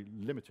again, very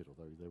limited,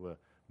 although there were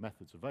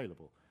methods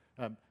available.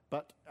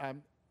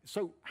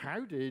 So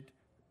how did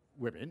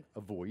women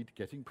avoid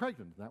getting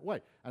pregnant in that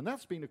way? And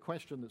that's been a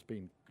question that's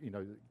been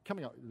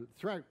coming up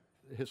throughout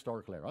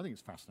historical era. I think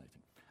it's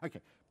fascinating.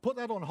 Okay, put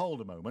that on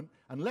hold a moment,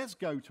 and let's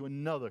go to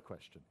another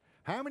question.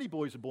 How many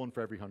boys are born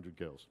for every 100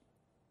 girls?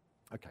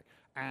 Okay,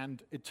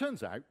 and it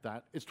turns out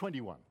that it's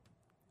 21,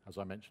 as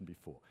I mentioned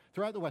before.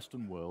 Throughout the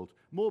Western world,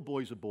 more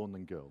boys are born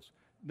than girls.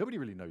 Nobody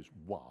really knows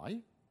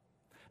why.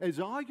 There's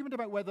an argument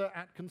about whether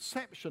at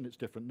conception it's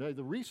different. No,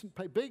 the recent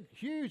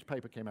huge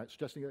paper came out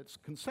suggesting that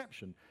at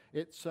conception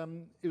it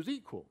was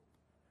equal.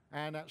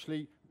 And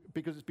actually,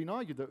 because it's been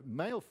argued that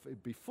male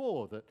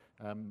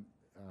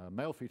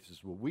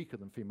fetuses were weaker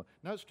than female,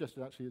 now it's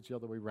suggested actually it's the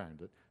other way around.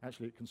 That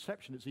actually at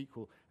conception it's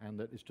equal and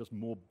that it's just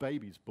more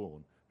babies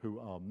born who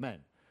are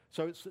men.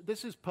 So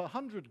this is per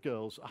 100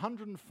 girls,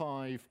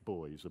 105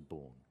 boys are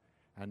born.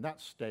 And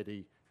that's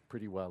steady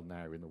pretty well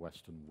now in the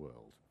Western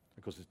world.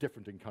 Of course, it's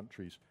different in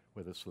countries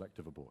where there's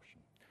selective abortion.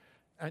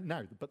 And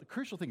now, but the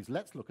crucial thing is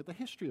let's look at the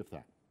history of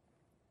that.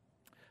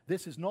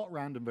 This is not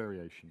random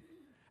variation.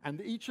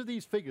 And each of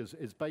these figures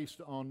is based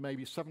on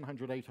maybe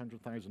 700,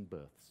 800,000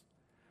 births.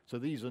 So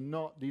these are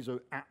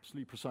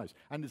absolutely precise.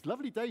 And there's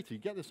lovely data. You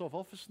get this off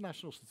Office of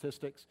National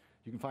Statistics.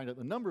 You can find out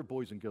the number of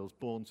boys and girls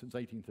born since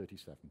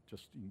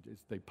 1837.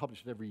 They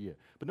publish it every year.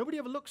 But nobody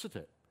ever looks at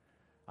it.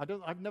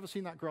 I've never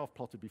seen that graph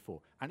plotted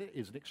before. And it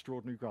is an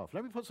extraordinary graph.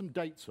 Let me put some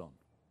dates on.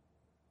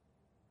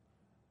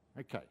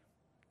 Okay.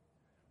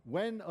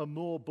 When are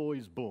more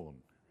boys born?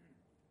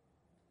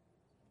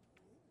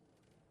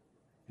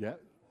 Yeah.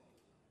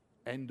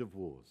 End of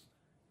wars.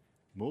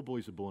 More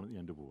boys are born at the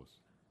end of wars.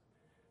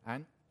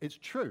 And it's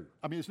true.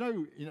 I mean,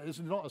 it's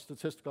not a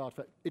statistical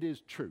artifact. It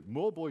is true.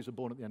 More boys are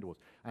born at the end of wars.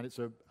 And it's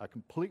a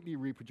completely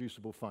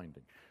reproducible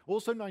finding.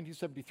 Also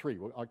 1973.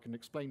 Well, I can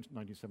explain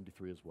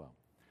 1973 as well.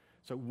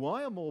 So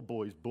why are more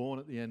boys born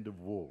at the end of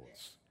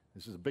wars?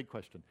 This is a big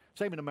question.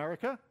 Same in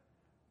America.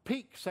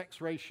 Peak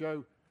sex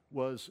ratio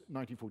was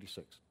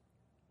 1946.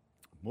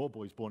 More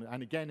boys born,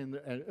 and again in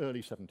the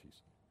early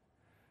 70s.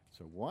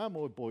 So why are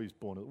more boys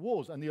born at the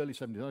wars and the early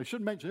 70s? And I should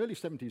mention the early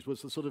 70s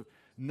was the sort of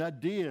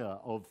nadir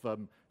of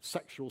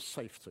sexual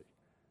safety.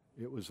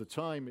 It was a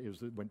time,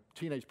 when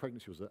teenage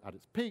pregnancy was at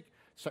its peak,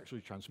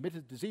 sexually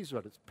transmitted diseases were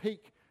at its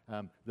peak.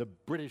 The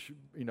British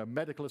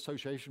Medical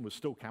Association was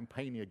still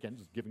campaigning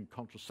against giving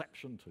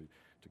contraception to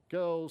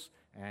girls,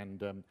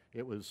 and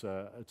it was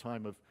a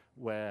time of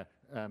where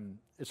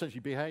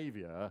essentially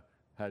behavior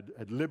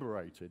had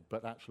liberated,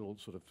 but actual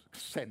sort of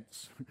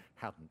sense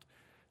hadn't.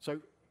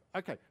 So,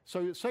 okay,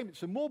 so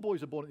more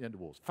boys are born at the end of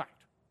wars.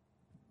 Fact.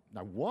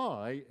 Now,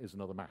 why is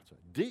another matter.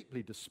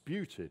 Deeply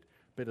disputed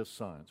bit of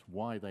science,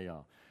 why they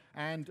are.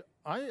 And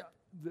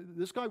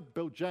this guy,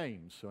 Bill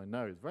James, who I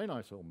know is a very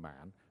nice old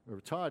man,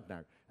 retired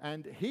now,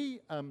 and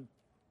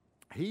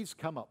he's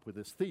come up with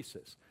this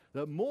thesis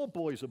that more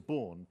boys are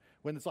born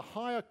when there's a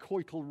higher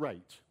coital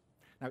rate.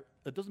 Now,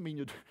 that doesn't mean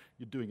you're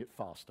doing it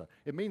faster.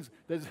 It means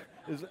there's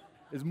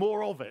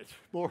more of it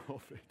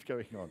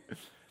going on.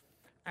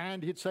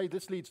 And he'd say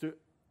this leads to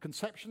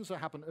conceptions that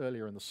happen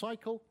earlier in the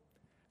cycle,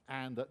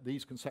 and that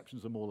these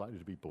conceptions are more likely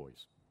to be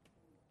boys.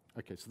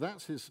 Okay, so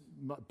that's his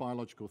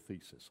biological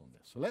thesis on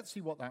this. So let's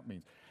see what that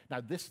means.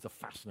 Now, this is a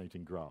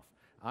fascinating graph.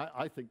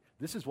 I think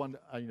this is one,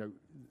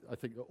 I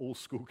think that all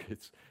school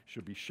kids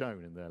should be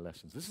shown in their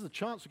lessons. This is the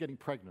chance of getting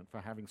pregnant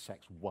for having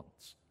sex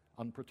once,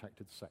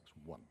 unprotected sex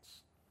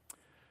once.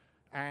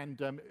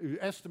 And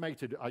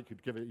estimated, I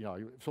could give it,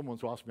 if someone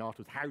wants to ask me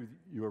afterwards how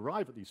you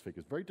arrive at these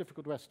figures, very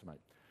difficult to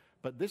estimate.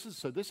 But this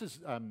is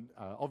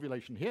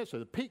ovulation here, so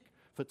the peak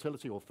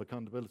fertility or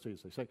fecundability,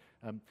 as they say,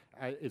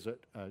 is at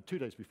 2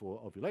 days before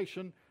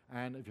ovulation.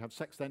 And if you have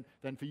sex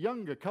then for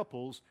younger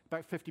couples,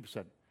 about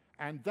 50%.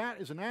 And that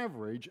is an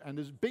average, and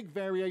there's big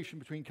variation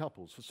between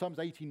couples. For some,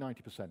 it's 80,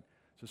 90%.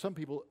 So some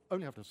people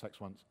only have to have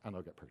sex once, and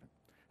they'll get pregnant.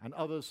 And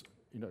others,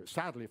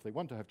 sadly, if they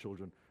want to have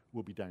children,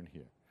 will be down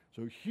here.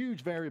 So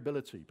huge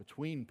variability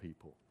between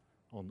people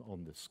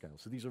on this scale.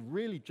 So these are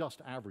really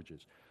just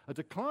averages. A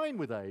decline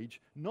with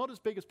age, not as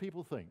big as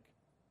people think.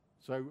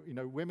 So,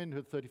 women who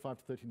are 35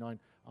 to 39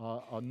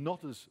 are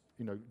not as,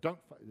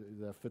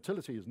 their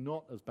fertility is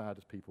not as bad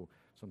as people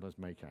sometimes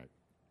make out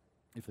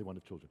if they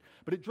wanted children.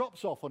 But it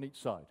drops off on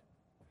each side.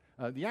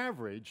 The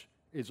average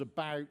is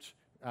about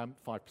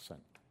 5%.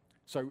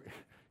 So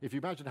if you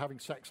imagine having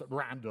sex at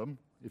random,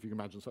 if you can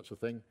imagine such a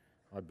thing,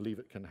 I believe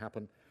it can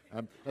happen,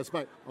 that's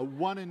about a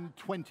 1 in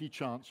 20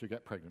 chance you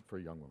get pregnant for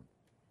a young woman.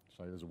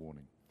 So there's a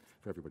warning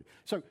for everybody.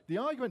 So the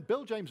argument,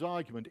 Bill James'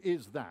 argument,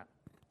 is that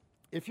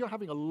if you're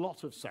having a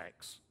lot of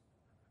sex,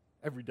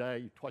 every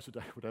day, twice a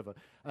day, whatever,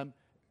 and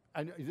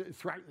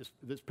throughout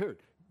this period,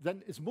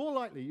 then it's more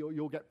likely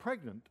you'll get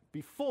pregnant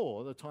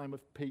before the time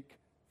of peak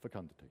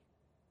fecundity.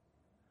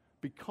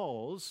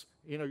 Because,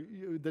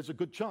 there's a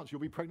good chance you'll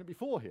be pregnant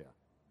before here.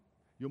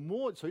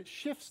 So it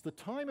shifts the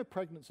time of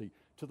pregnancy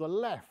to the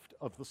left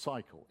of the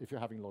cycle if you're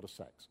having a lot of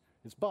sex.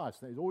 It's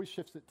biased. It always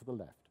shifts it to the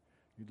left.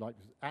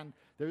 And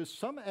there is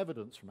some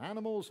evidence from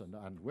animals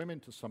and women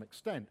to some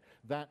extent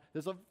that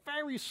there's a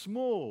very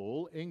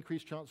small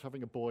increased chance of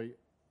having a boy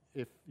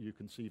if you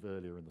conceive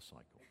earlier in the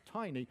cycle.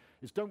 Tiny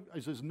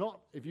is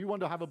not. If you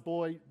want to have a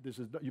boy,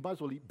 you might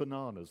as well eat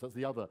bananas. That's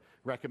the other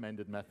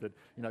recommended method.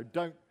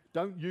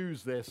 don't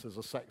use this as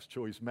a sex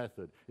choice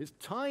method. It's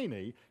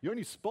tiny. You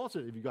only spot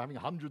it if you're having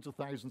hundreds of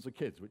thousands of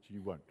kids, which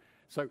you won't.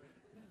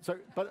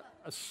 But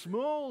a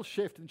small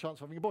shift in chance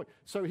of having a boy.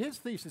 So his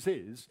thesis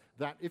is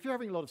that if you're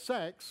having a lot of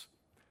sex,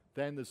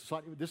 then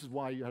this is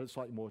why you had a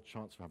slightly more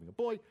chance of having a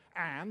boy.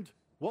 And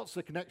what's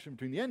the connection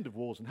between the end of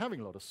wars and having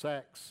a lot of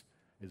sex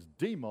is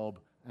demob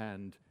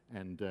and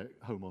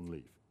home on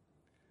leave.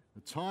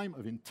 The time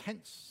of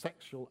intense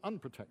sexual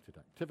unprotected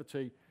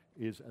activity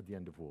is at the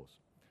end of wars.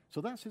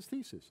 So that's his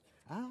thesis.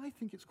 And I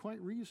think it's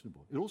quite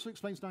reasonable. It also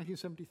explains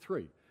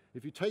 1973.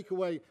 If you take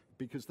away,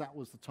 because that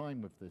was the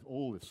time of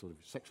all this sort of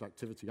sexual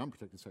activity,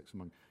 unprotected sex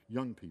among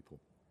young people,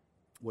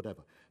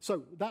 whatever.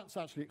 So that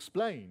actually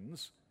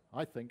explains,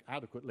 I think,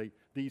 adequately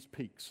these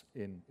peaks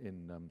in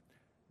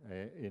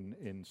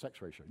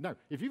sex ratio. Now,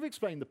 if you've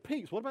explained the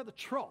peaks, what about the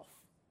trough?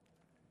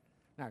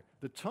 Now,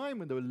 the time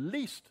when there were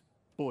least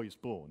boys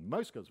born,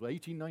 most girls, were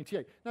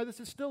 1898. Now, this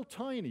is still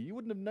tiny. You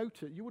wouldn't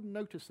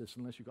notice this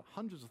unless you got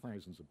hundreds of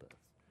thousands of births.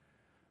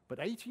 But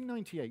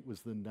 1898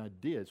 was the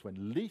nadir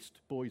when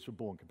least boys were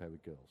born compared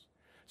with girls.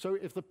 So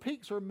if the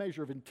peaks are a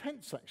measure of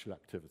intense sexual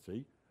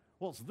activity,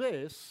 what's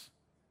this?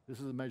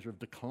 This is a measure of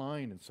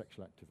decline in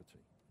sexual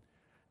activity.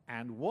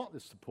 And what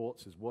this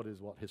supports is what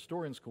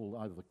historians call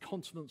either the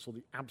continence or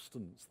the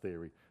abstinence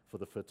theory for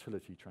the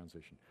fertility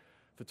transition.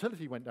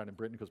 Fertility went down in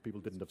Britain because people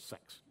didn't have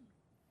sex.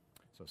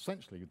 So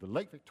essentially, the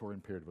late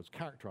Victorian period was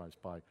characterized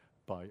by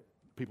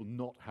people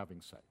not having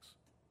sex.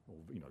 Or,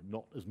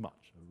 not as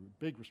much.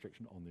 A big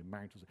restriction on the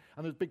amount of sex.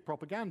 And there's big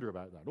propaganda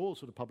about that. All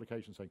sort of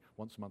publications saying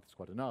once a month is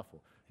quite enough,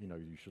 or,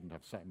 you shouldn't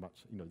have sex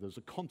much. There's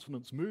a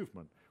continence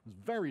movement. It was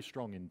very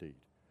strong indeed.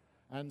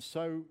 And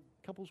so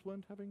couples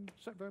weren't having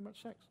very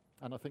much sex.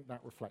 And I think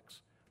that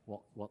reflects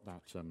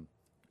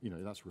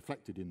that's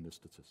reflected in this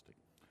statistic.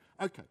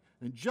 Okay,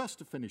 and just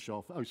to finish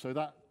off,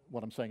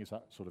 what I'm saying is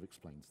that sort of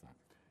explains that.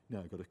 Now,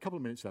 I've got a couple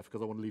of minutes left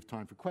because I want to leave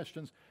time for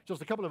questions.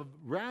 Just a couple of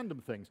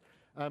random things.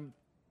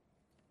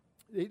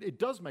 It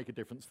does make a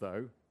difference,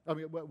 though. I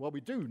mean, what we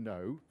do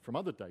know from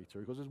other data,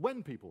 because is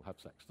when people have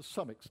sex, to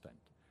some extent.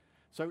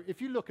 So if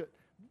you look at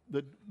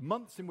the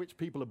months in which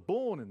people are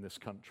born in this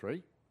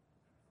country,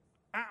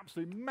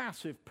 absolutely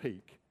massive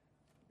peak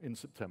in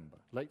September,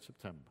 late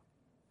September.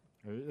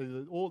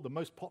 All the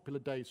most popular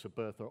days for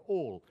birth are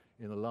all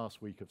in the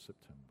last week of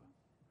September.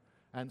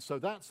 And so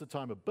that's the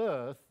time of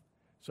birth.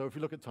 So if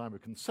you look at time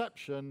of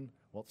conception,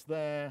 what's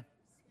there?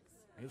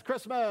 It's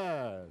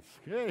Christmas!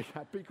 Yay,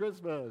 happy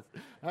Christmas!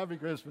 Happy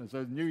Christmas!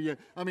 So New Year.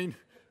 I mean,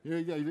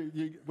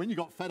 when you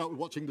got fed up with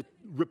watching the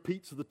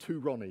repeats of the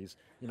two Ronnies,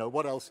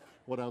 what else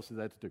is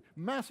there to do?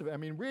 Massive. I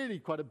mean, really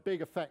quite a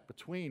big effect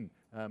between,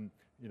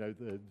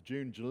 the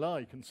June,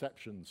 July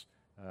conceptions.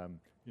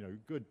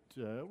 Good.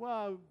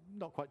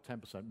 Not quite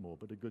 10% more,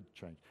 but a good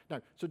change.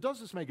 Now, so does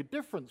this make a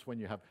difference when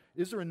you have?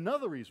 Is there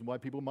another reason why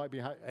people might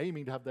be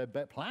aiming to have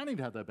planning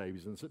to have their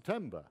babies in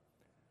September?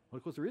 Well,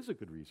 of course, there is a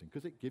good reason,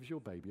 because it gives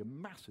your baby a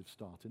massive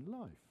start in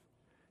life.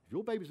 If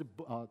your babies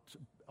are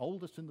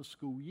oldest in the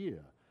school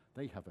year,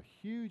 they have a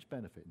huge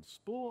benefit in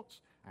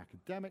sports,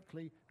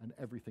 academically, and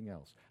everything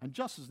else. And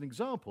just as an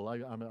example,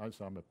 I'm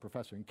a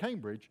professor in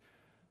Cambridge.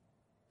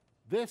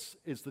 This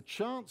is the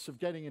chance of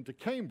getting into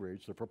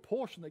Cambridge, the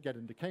proportion that get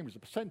into Cambridge, the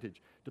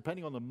percentage,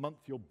 depending on the month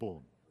you're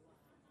born.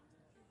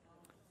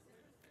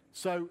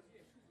 So,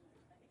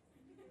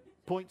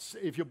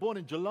 if you're born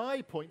in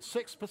July,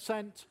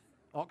 0.6%,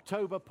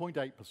 October,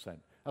 0.8%.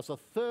 That's a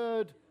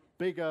third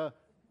bigger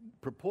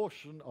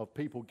proportion of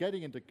people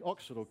getting into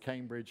Oxford or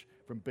Cambridge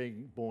from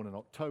being born in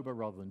October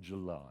rather than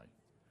July.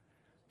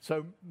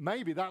 So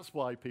maybe that's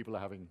why people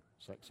are having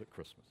sex at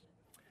Christmas.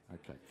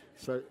 Okay,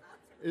 so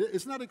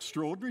isn't that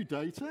extraordinary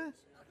data?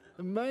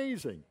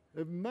 Amazing,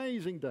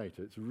 amazing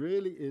data. It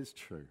really is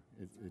true.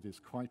 It is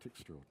quite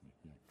extraordinary.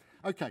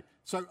 Yeah. Okay,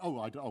 so,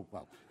 I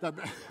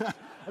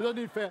don't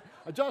need fair.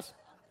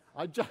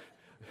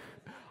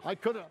 I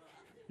couldn't.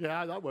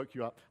 Yeah, that woke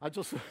you up.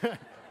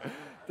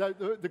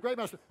 The great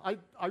master.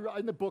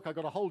 In the book, I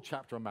got a whole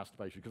chapter on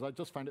masturbation because I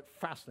just found it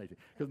fascinating.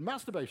 Because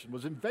masturbation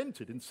was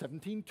invented in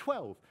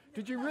 1712.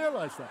 Did you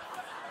realise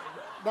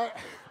that?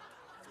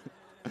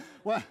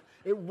 Well,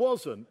 it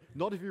wasn't.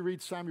 Not if you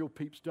read Samuel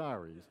Pepys'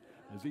 diaries.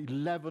 There's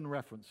 11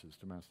 references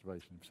to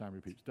masturbation in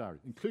Samuel Pepys' diary,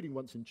 including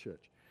once in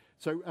church.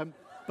 So,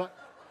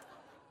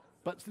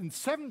 But in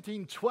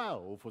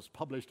 1712 was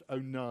published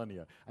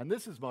Onania, and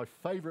this is my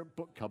favourite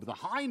book cover, The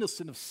Heinous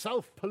Sin of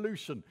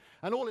Self-Pollution,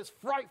 and all its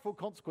frightful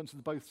consequences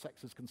both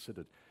sexes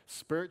considered.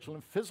 Spiritual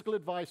and physical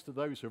advice to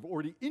those who have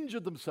already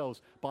injured themselves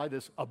by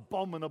this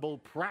abominable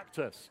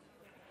practice.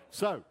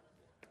 So,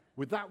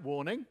 with that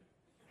warning,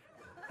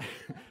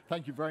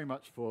 thank you very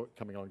much for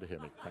coming along to hear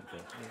me. Thank you.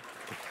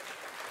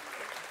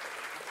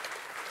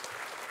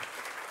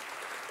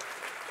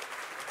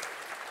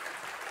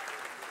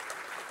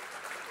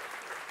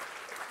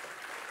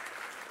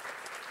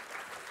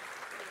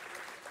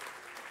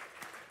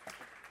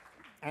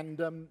 And,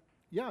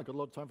 I've got a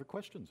lot of time for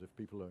questions if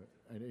people are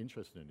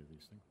interested in any of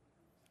these things.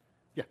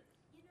 Yeah?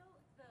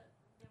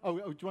 Do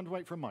you want to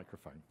wait for a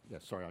microphone? Yeah,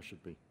 sorry, I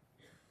should be.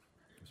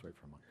 Let's wait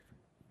for a microphone.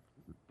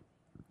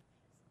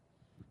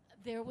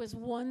 There was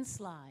one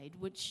slide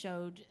which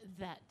showed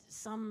that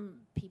some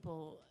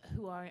people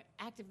who are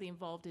actively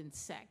involved in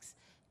sex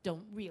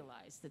don't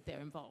realize that they're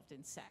involved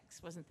in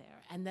sex, wasn't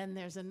there? And then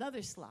there's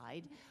another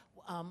slide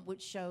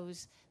which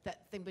shows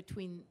that thing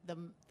between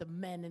the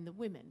men and the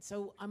women.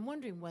 So I'm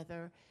wondering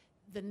whether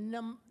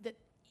that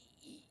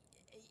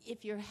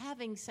if you're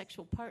having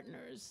sexual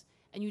partners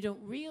and you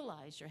don't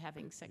realize you're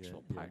having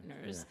sexual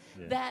partners,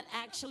 that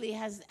actually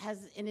has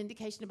an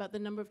indication about the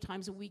number of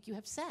times a week you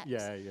have sex.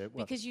 Well,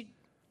 because you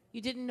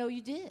didn't know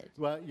you did.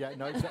 Well, yeah,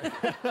 no,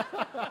 exactly.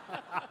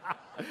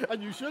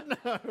 And you should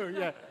know,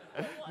 yeah.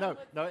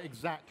 No,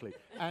 exactly.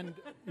 And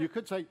you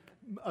could say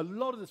a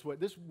lot of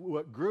this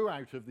work grew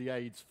out of the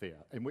AIDS fear,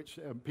 in which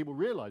people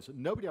realized that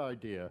nobody had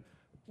idea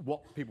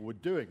what people were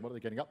doing, what are they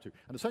getting up to.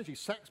 And essentially,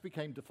 sex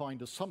became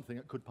defined as something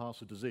that could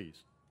pass a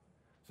disease.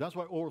 So that's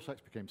why oral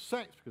sex became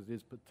sex, because it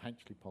is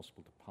potentially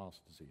possible to pass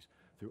disease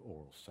through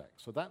oral sex.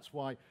 So that's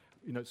why,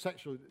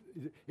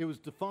 it was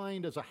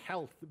defined as a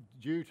health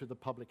due to the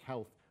public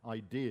health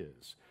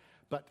ideas.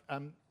 But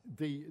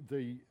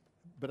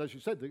but as you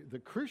said, the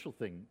crucial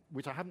thing,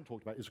 which I haven't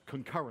talked about, is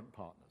concurrent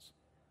partners.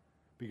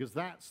 Because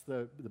that's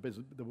the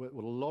business,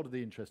 what a lot of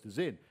the interest is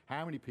in.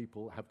 How many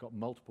people have got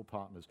multiple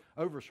partners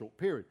over a short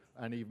period,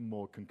 and even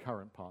more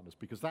concurrent partners?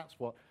 Because that's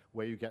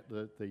where you get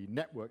the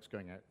networks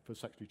going out for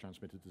sexually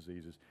transmitted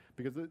diseases.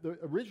 Because the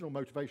original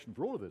motivation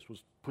for all of this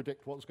was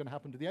predict what was going to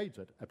happen to the AIDS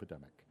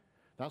epidemic.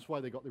 That's why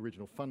they got the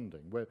original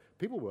funding, where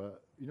people were,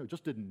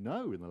 just didn't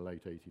know in the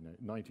late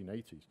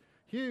 1980s.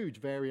 Huge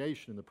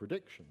variation in the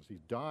predictions,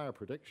 these dire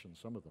predictions,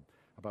 some of them,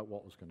 about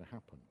what was going to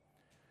happen.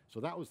 So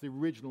that was the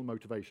original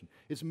motivation.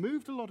 It's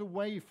moved a lot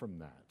away from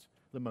that,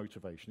 the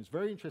motivation. It's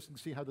very interesting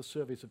to see how the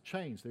surveys have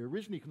changed. They were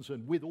originally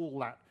concerned with all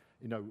that,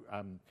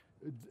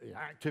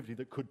 activity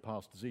that could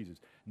pass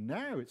diseases.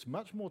 Now it's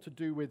much more to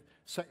do with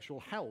sexual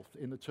health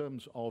in the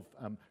terms of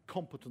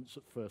competence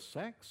at first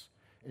sex,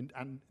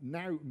 and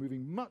now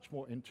moving much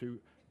more into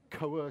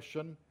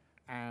coercion,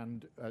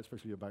 and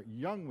especially about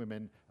young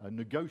women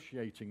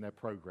negotiating their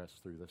progress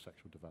through their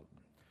sexual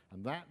development.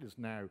 And that is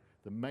now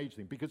the major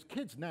thing, because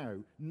kids now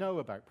know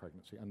about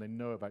pregnancy and they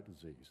know about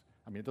disease.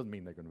 I mean, it doesn't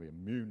mean they're going to be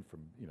immune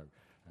from,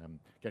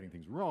 getting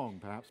things wrong,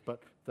 perhaps,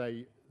 but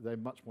they're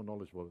much more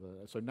knowledgeable.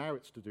 So now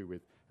it's to do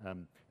with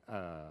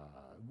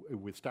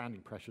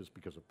withstanding pressures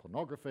because of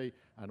pornography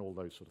and all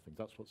those sort of things.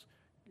 That's what's,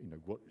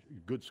 what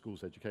good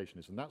schools education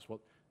is, and that's what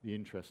the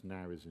interest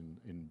now is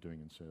in doing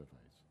in surveys.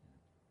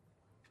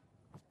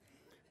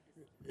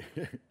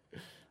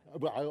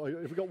 Well,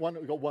 we've got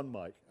one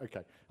mic.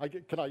 Okay,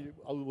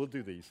 we'll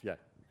do these. Yeah.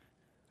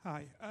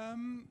 Hi.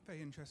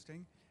 Very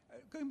interesting.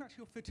 Going back to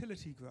your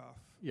fertility graph.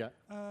 Yeah.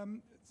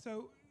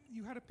 So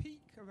you had a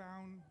peak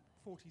around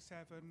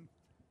 47,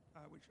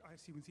 which I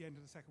assume was the end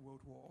of the Second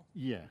World War.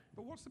 Yeah.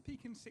 But what's the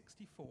peak in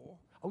 64?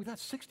 Oh,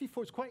 that's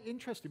 64. It's quite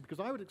interesting, because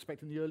I would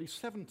expect in the early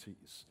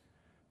 70s.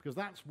 Because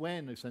that's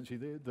when, essentially,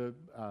 there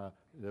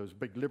was a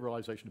big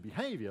liberalisation of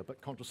behaviour, but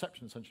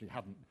contraception essentially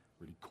hadn't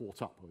really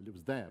caught up. Well, it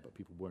was there, but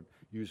people weren't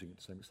using it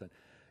to the same extent.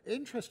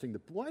 Interesting.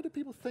 Why do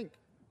people think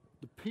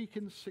the peak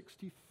in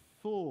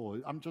 64?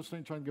 I'm just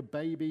saying, trying to get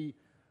baby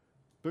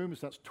boomers,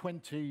 that's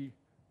 20,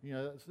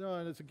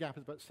 there's a gap,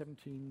 it's about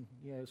 17.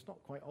 Yeah, it's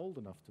not quite old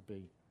enough to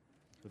be.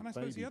 And I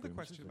suppose the other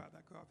question about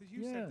that graph is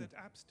you said that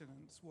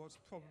abstinence was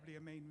probably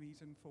a main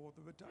reason for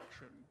the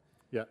reduction.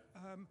 Yeah.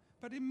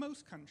 But in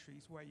most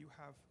countries where you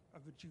have a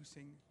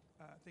reducing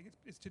thing,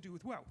 it's to do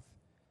with wealth.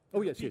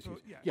 Oh, yes.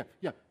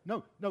 Yeah.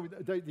 No,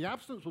 the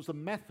abstinence was the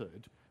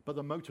method, but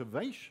the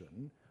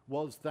motivation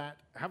was that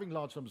having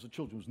large numbers of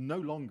children was no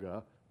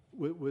longer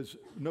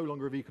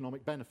of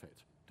economic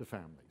benefit to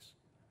families.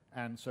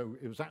 And so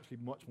it was actually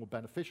much more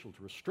beneficial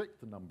to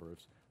restrict the number of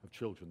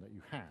children that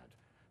you had.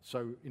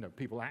 So,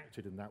 people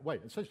acted in that way.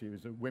 Essentially, it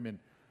was women,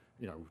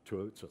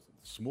 to a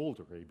small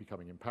degree,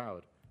 becoming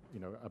empowered,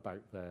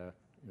 about their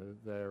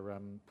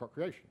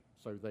procreation.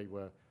 So they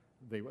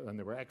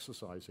were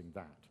exercising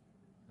that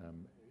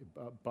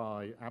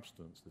by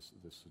abstinence.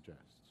 This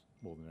suggests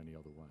more than any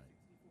other way.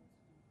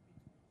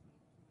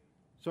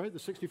 Sorry, the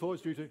 64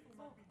 is due to.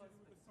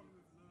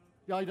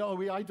 Yeah,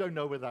 I don't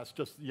know whether that's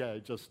just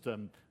age,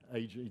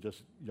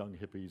 just young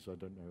hippies. I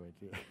don't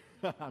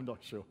know. I'm not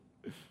sure.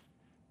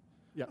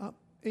 Yeah.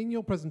 In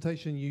your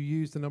presentation, you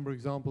used a number of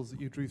examples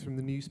that you drew from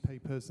the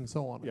newspapers and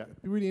so on. Yeah.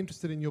 I'd be really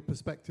interested in your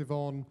perspective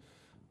on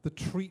the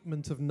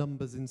treatment of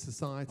numbers in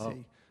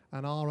society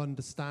and our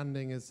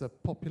understanding as a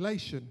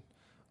population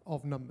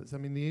of numbers. I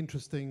mean, the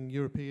interesting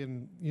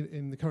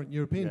in the current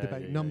European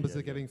debate, numbers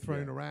are getting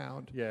thrown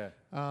around. Yeah.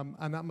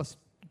 And that must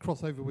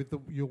cross over with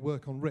your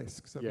work on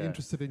risk. So I'd be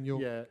interested in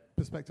your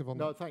perspective on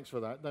that. No, thanks for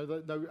that.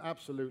 No,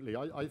 absolutely.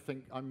 I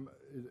think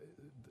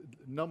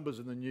numbers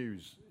in the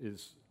news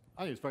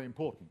I think it's very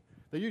important.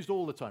 They're used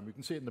all the time. We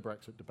can see it in the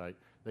Brexit debate.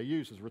 They're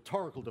used as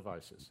rhetorical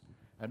devices.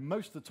 And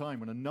most of the time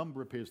when a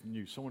number appears in the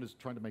news, someone is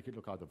trying to make it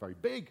look either very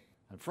big,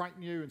 and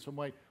frighten you in some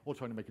way, or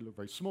trying to make it look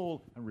very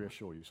small and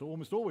reassure you. So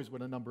almost always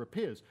when a number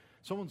appears,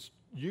 someone's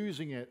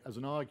using it as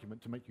an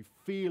argument to make you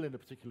feel in a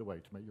particular way,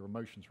 to make your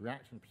emotions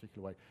react in a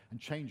particular way, and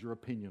change your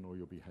opinion or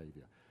your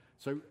behavior.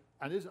 So,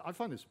 I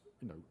find this,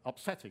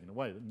 upsetting in a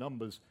way that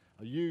numbers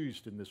are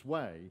used in this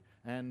way,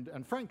 and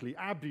frankly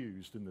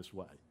abused in this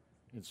way.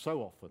 It's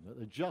so often that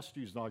they just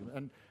use an argument,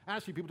 and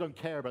actually people don't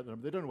care about the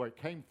number. They don't know where it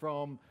came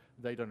from.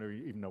 They don't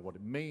even know what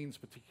it means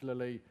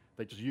particularly.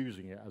 They're just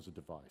using it as a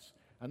device.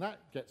 And that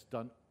gets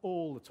done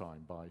all the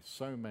time by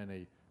so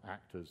many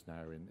actors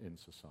now in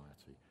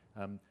society.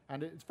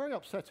 And it's very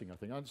upsetting, I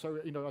think. And so,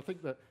 I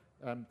think that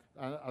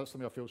that's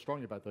something I feel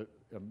strongly about, that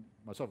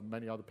myself and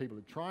many other people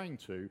are trying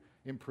to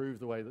improve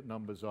the way that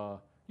numbers are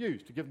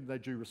used, to give them their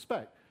due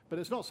respect. But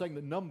it's not saying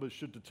that numbers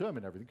should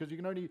determine everything, because you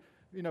can only,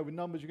 with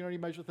numbers, you can only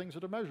measure things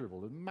that are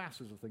measurable. There's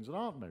masses of things that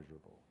aren't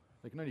measurable.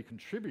 They can only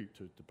contribute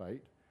to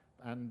debate.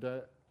 And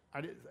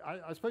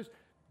I suppose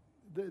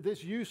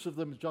this use of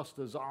them just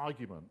as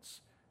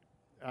arguments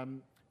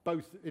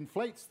both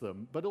inflates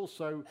them, but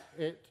also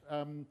it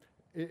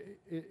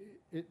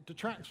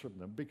detracts from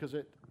them, because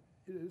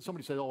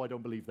somebody says, "Oh, I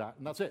don't believe that,"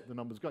 and that's it. The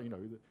numbers go.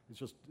 It's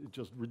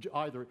just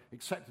either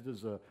accepted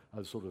as a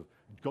sort of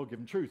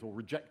God-given truth or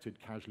rejected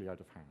casually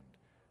out of hand.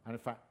 And in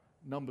fact,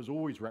 numbers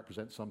always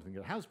represent something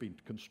that has been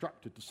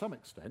constructed to some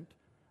extent.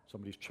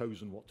 Somebody's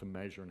chosen what to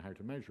measure and how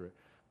to measure it,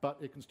 but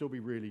it can still be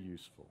really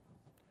useful.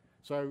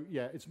 So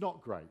yeah, it's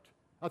not great.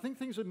 I think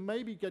things are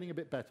maybe getting a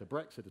bit better.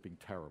 Brexit has been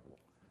terrible.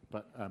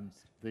 But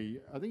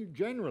I think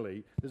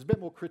generally there's a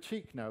bit more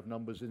critique now of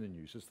numbers in the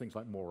news. There's things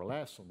like More or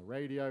Less on the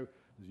radio.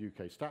 There's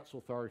the UK Stats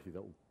Authority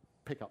that will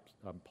pick up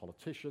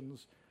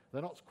politicians.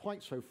 They're not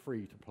quite so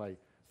free to play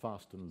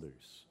fast and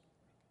loose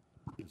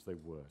as they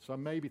were. So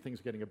maybe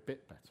things are getting a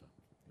bit better.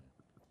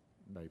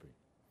 Yeah, maybe.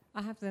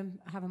 I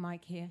have a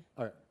mic here.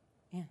 All right.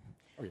 Yeah.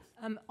 Oh, yes.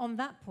 On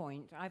that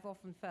point, I've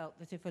often felt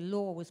that if a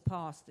law was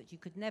passed that you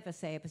could never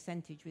say a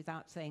percentage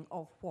without saying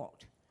of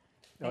what,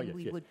 then yes,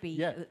 we yes. would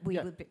be. We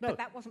would be. No. But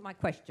that wasn't my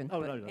question.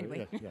 Oh, but no,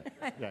 anyway.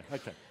 yeah,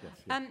 okay,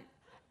 yes.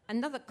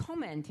 Another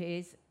comment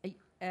is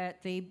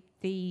the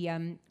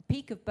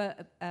peak of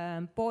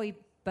boy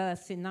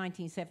births in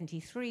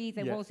 1973.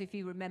 There was, if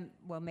you remember,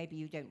 well, maybe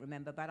you don't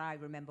remember, but I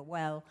remember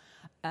well,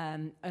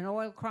 an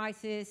oil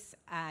crisis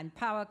and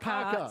power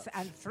cuts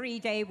and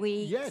 3-day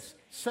weeks. Yes,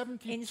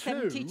 72. In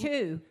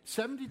 72.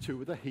 72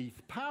 with the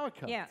Heath power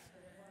cuts. Yeah.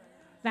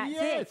 That's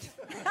it.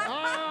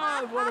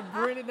 Ah, what a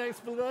brilliant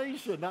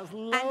explanation. That's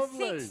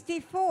lovely. And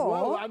 64.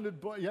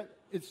 Well,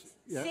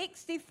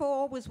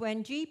 64 was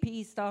when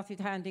GPs started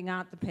handing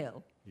out the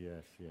pill.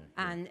 Yes, yeah.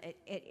 And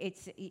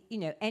it's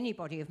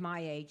anybody of my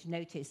age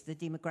noticed the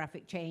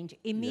demographic change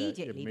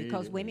immediately,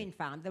 because women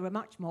found there were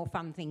much more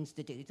fun things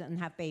to do than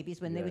have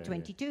babies when they were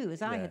 22,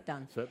 as I had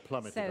done. So it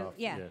plummeted after.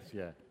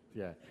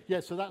 Yeah.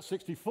 Yes, so that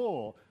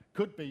 64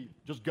 could be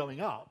just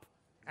going up,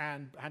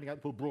 and handing out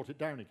the pill brought it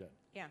down again.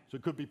 Yeah. So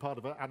it could be part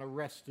of an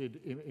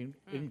arrested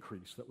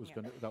increase that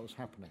was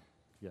happening.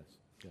 Yes.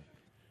 Yeah.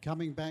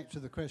 Coming back to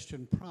the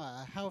question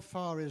prior, how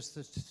far is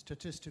the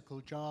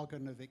statistical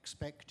jargon of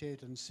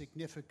expected and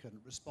significant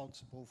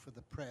responsible for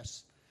the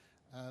press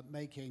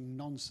making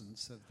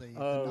nonsense of the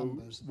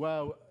numbers?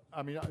 Well,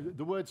 I mean,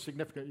 the word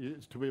significant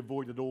is to be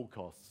avoided at all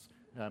costs.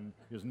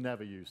 Just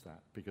never use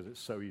that, because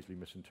it's so easily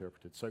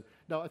misinterpreted. So,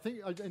 no, I think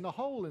in the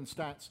whole in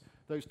stats,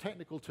 those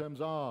technical terms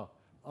are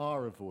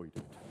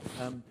avoided.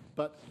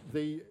 But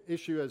the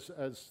issue,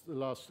 as the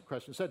last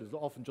question said, is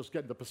often just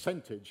getting the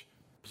percentage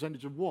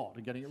of what,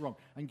 and getting it wrong,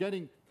 and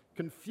getting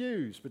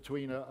confused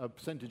between a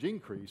percentage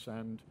increase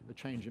and a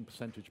change in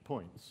percentage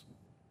points.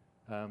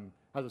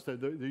 As I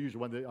said, the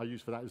usual one that I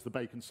use for that is the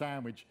bacon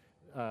sandwich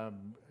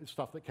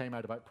stuff that came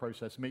out about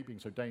processed meat being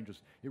so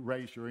dangerous. It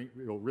raised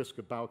your risk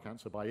of bowel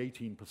cancer by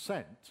 18%,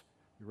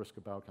 your risk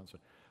of bowel cancer.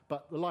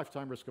 But the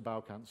lifetime risk of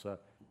bowel cancer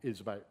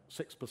is about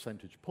 6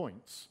 percentage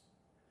points.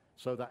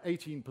 So that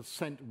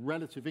 18%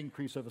 relative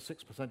increase over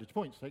 6 percentage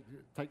points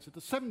takes it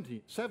to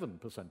 77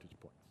 percentage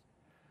points.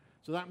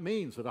 So that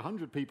means that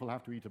 100 people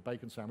have to eat a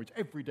bacon sandwich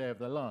every day of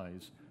their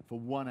lives for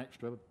 1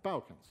 extra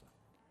bowel cancer.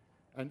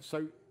 And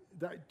so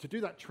to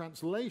do that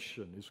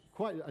translation is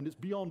and it's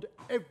beyond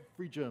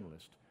every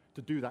journalist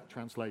to do that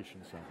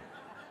translation, Sam.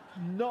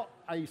 Not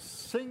a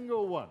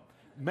single one.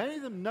 Many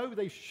of them know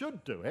they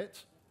should do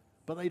it,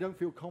 but they don't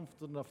feel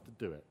confident enough to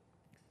do it.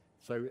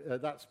 So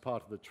that's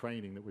part of the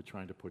training that we're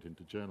trying to put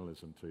into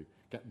journalism, to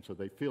get them so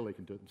they feel they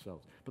can do it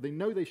themselves. But they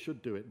know they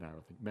should do it now.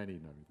 I think many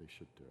know they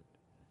should do it.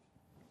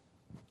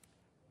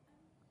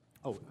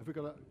 Oh, have we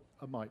got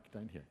a mic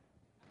down here?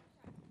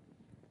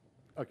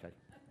 Okay.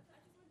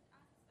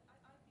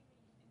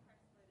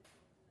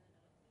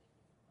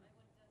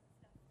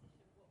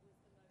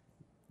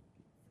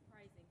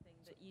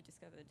 You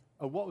discovered.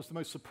 Oh, what was the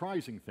most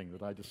surprising thing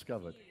that I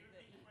discovered?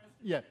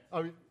 Yeah.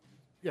 Oh,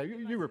 yeah.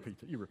 You repeat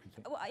it. You repeat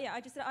it. Well, yeah.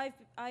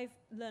 I've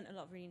learned a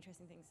lot of really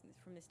interesting things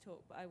from this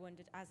talk. But I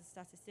wondered, as a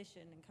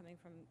statistician and coming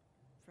from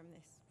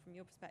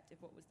your perspective,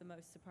 what was the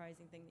most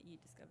surprising thing that you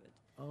discovered?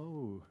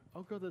 Oh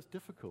God, that's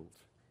difficult.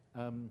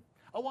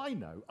 I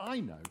know.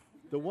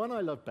 the one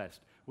I loved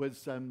best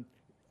was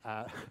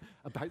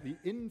about the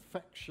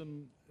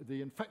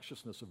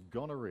infectiousness of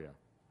gonorrhea.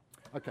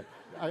 Okay,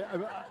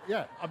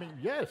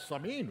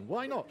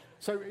 why not?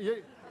 So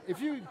if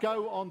you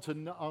go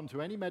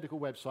onto any medical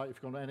website,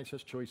 if you go on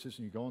NHS Choices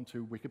and you go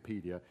onto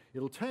Wikipedia,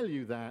 it'll tell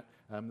you that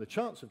the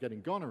chance of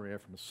getting gonorrhea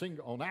from a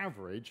single, on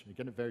average,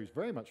 again it varies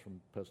very much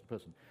from person to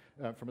person,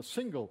 from a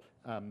single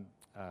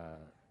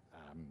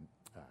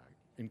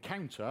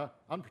encounter,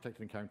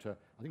 unprotected encounter,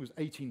 I think it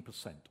was 18% or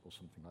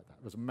something like that.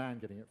 It was a man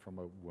getting it from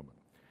a woman.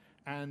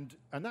 And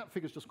that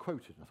figure's just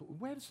quoted. And I thought, well,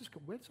 where does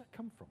that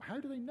come from? How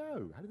do they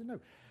know? How do they know?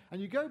 And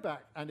you go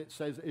back, and it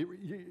says,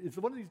 it's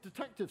one of these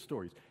detective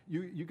stories.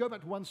 You go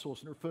back to one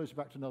source, and it refers you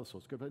back to another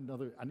source, go back to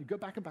another, and you go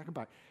back and back and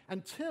back,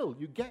 until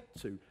you get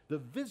to the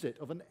visit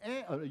of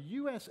a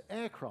US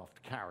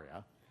aircraft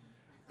carrier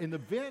in the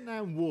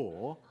Vietnam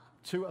War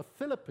to a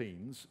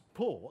Philippines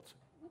port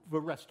for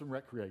rest and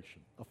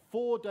recreation. A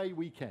 4-day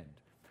weekend.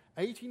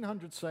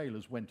 1,800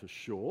 sailors went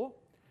ashore,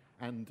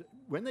 and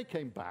when they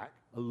came back,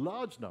 a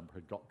large number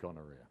had got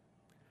gonorrhea,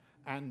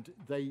 and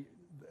they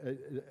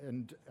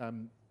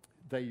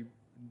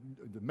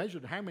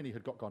measured how many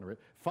had got gonorrhea,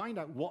 find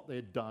out what they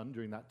had done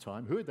during that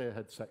time, who they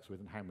had sex with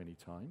and how many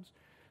times.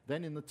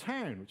 Then in the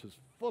town, which was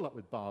full up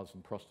with bars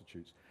and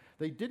prostitutes,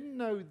 they didn't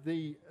know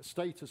the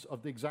status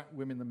of the exact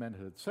women the men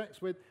had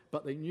sex with,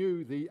 but they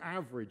knew the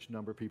average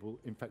number of people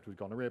infected with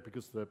gonorrhea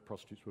because the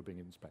prostitutes were being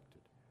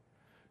inspected.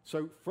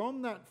 So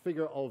from that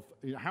figure of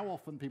how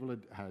often people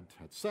had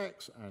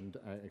sex and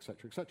et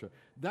cetera,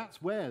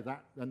 that's where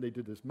and they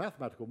did this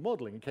mathematical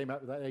modeling and came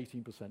out with that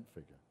 18%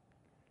 figure.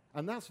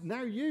 And that's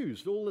now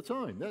used all the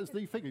time. That's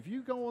the figure. If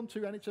you go on to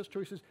NHS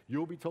Choices,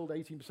 you'll be told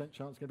 18%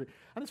 chance going to be.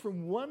 And it's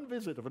from one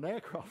visit of an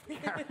aircraft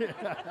carrier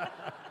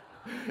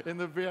in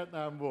the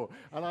Vietnam War.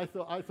 And I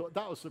thought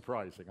that was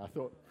surprising. I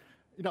thought,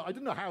 I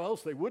didn't know how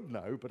else they would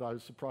know, but I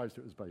was surprised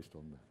it was based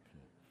on that.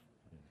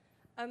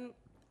 Yeah.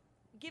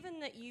 Given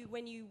that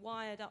when you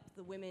wired up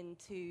the women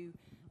to...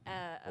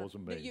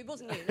 wasn't me. It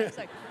wasn't you, no,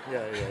 so...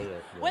 yeah.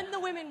 When the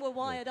women were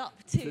wired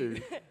up to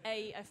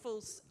a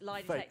false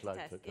lie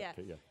detector test,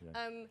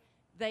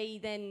 they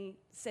then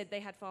said they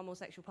had far more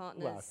sexual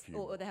partners,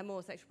 or they had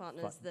more sexual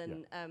partners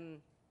than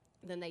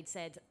they'd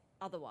said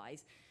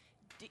otherwise.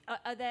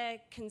 Are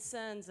there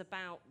concerns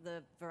about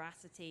the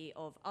veracity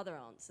of other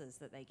answers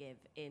that they give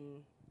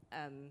in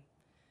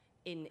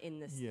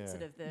the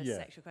sort of the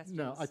sexual questions?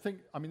 No,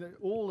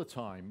 all the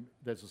time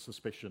there's a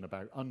suspicion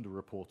about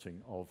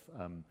underreporting of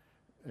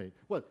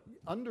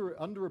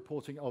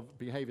underreporting of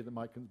behaviour that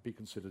might be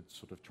considered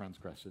sort of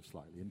transgressive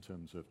slightly in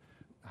terms of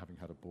having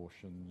had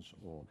abortions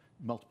or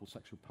multiple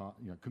sexual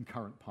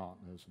concurrent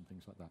partners and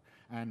things like that.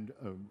 And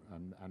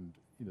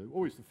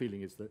always the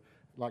feeling is that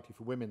likely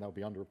for women they'll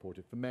be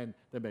underreported. For men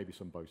there may be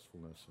some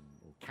boastfulness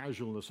or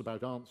casualness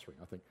about answering.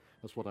 I think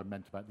that's what I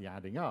meant about the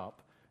adding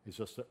up. It's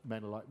just that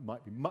men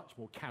might be much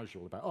more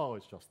casual about,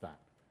 it's just that.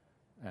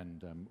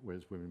 And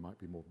whereas women might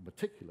be more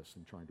meticulous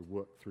in trying to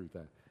work through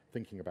their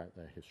thinking about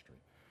their history.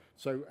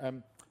 So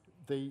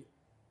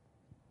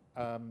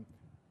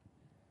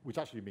which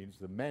actually means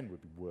the men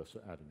would be worse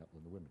at adding up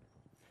than the women.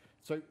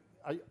 So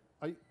I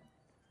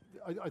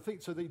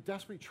think, so they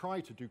desperately try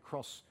to do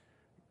cross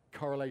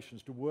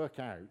correlations to work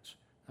out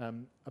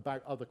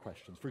about other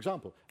questions. For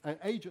example,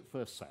 age at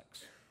first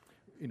sex.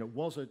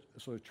 Was a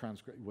sort of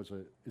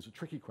is a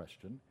tricky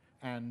question,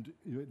 and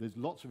there's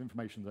lots of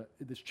information that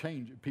this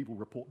change. People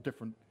report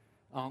different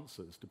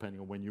answers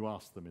depending on when you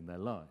ask them in their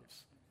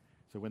lives.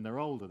 So when they're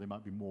older, they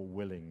might be more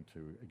willing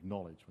to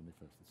acknowledge when they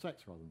first had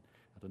sex, rather than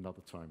at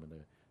another time when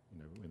they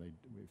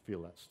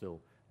feel that's still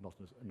not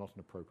an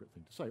appropriate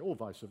thing to say, or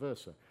vice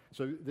versa.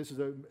 So this is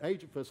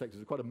age at first sex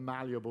is quite a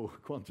malleable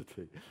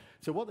quantity.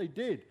 So what they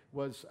did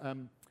was,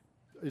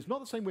 it's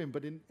not the same women,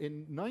 but in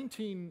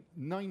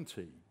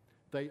 1990.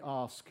 They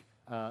ask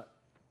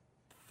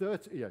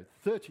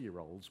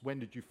 30-year-olds, when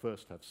did you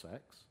first have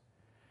sex?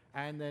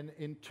 And then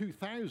in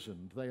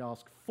 2000, they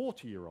ask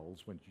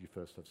 40-year-olds, when did you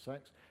first have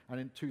sex? And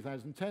in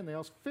 2010, they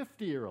ask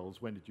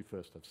 50-year-olds, when did you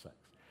first have sex?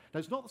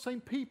 Now, it's not the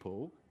same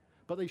people,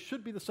 but they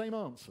should be the same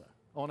answer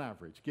on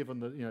average,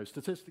 given that,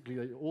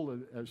 statistically,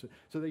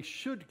 so they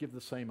should give the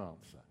same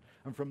answer.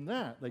 And from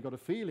that, they got a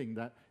feeling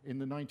that in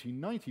the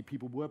 1990s,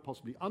 people were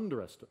possibly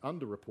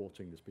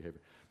underreporting this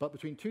behavior. But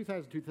between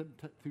 2000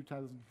 and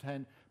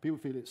 2010, people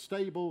feel it's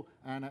stable,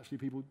 and actually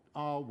people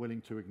are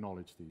willing to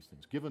acknowledge these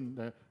things.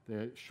 Given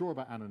they're sure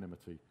about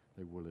anonymity,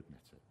 they will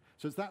admit it.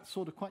 So it's that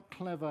sort of quite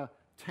clever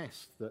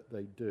test that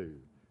they do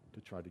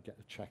to try to get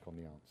a check on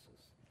the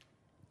answers.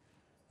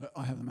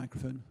 I have the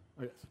microphone.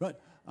 Oh, yes. Right.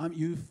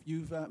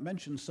 You've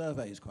mentioned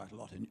surveys quite a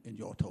lot in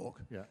your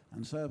talk. Yeah.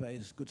 And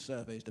good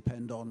surveys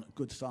depend on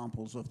good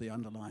samples of the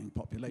underlying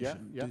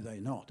population, do they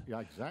not?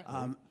 Yeah,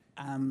 exactly.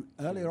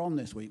 Earlier on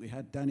this week, we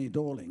had Danny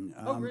Dorling.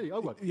 Oh, really?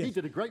 Oh, well, yes. He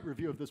did a great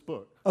review of this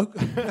book. Oh.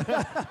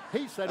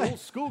 He said all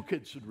school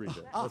kids should read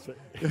it. That's it.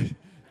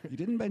 You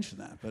didn't mention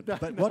that,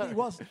 but what he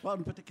was,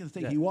 one particular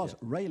thing he was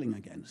railing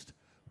against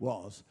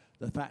was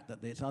the fact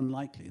that it's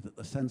unlikely that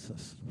the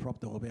census,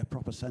 there will be a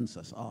proper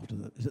census after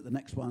is it the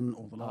next one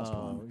or the last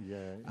one?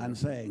 And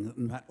saying that,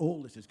 in fact,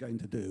 all this is going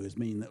to do is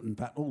mean that, in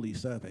fact, all these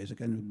surveys are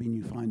going to mean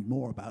you find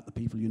more about the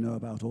people you know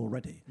about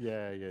already.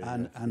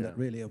 And that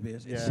really will be,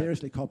 it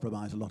seriously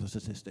compromise a lot of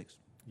statistics.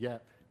 Yeah.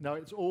 No,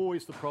 it's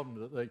always the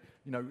problem that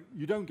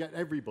you don't get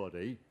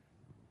everybody,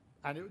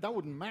 and that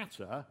wouldn't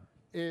matter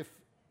if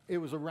it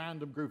was a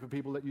random group of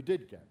people that you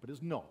did get, but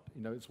it's not.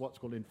 It's what's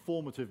called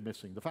informative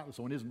missing. The fact that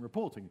someone isn't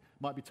reporting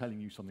might be telling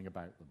you something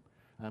about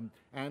them.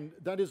 And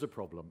that is a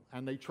problem.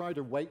 And they try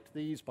to weight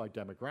these by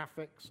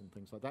demographics and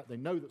things like that. They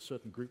know that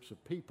certain groups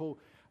of people,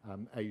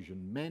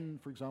 Asian men,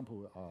 for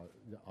example,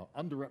 are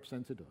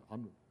underrepresented, or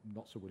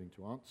not so willing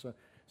to answer.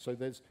 So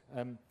there's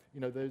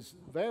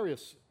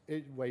various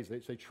ways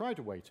that they try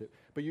to weight it,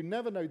 but you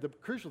never know. The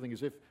crucial thing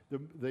is if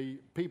the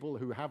people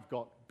who have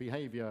got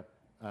behavior,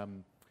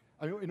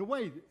 in a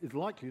way, it's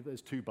likely that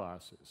there's two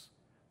biases.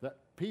 That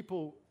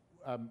people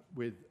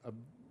with a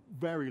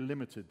very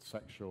limited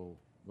sexual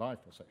life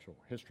or sexual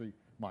history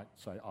might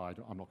say,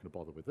 I'm not going to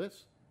bother with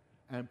this.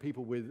 And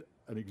people with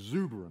an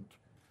exuberant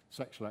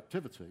sexual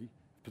activity,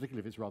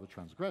 particularly if it's rather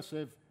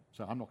transgressive,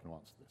 say, I'm not going to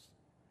answer this.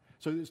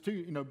 So there's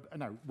two,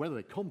 now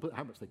whether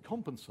how much they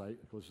compensate,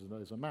 of course,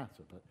 is a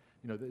matter. But,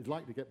 it's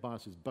likely to get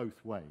biases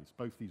both ways.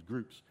 Both these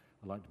groups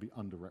are likely to be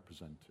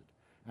underrepresented.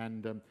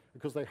 And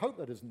because they hope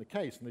that isn't the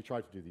case, and they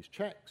try to do these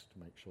checks to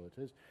make sure it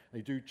is.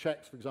 They do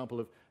checks, for example,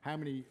 of how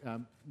many,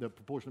 the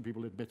proportion of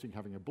people admitting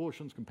having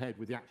abortions compared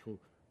with the actual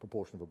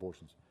proportion of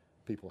abortions.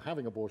 People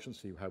having abortions,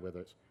 see whether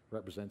it's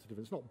representative.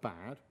 It's not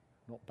bad,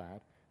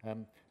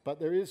 but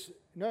there is,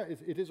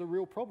 it is a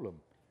real problem.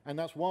 And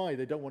that's why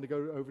they don't want to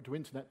go over to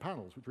internet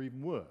panels, which are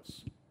even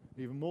worse,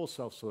 even more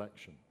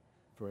self-selection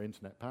for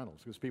internet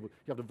panels. Because you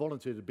have to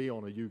volunteer to be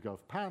on a YouGov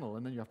panel,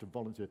 and then you have to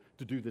volunteer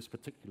to do this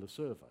particular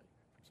survey.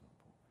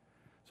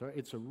 So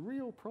it's a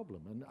real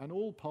problem, and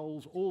all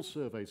polls, all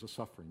surveys are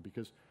suffering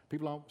because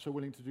people aren't so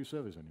willing to do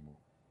surveys anymore.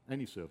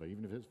 Any survey,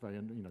 even if it's very,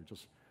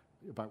 just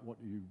about what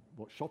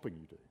shopping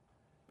you do,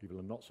 people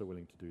are not so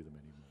willing to do them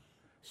anymore.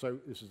 So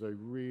this is a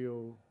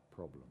real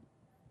problem,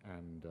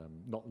 and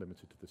not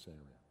limited to this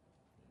area.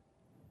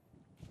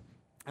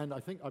 And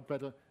I think I'd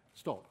better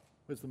stop.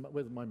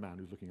 Where's my man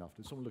who's looking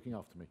after? Is someone looking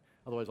after me?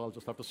 Otherwise, I'll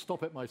just have to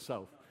stop it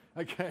myself.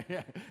 Okay,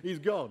 yeah, he's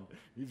gone.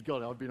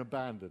 I've been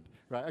abandoned.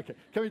 Right, okay.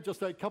 Can we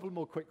just a couple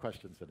more quick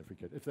questions then, if we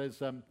could? If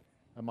there's a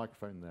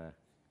microphone there.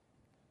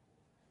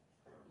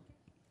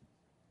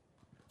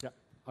 Yeah,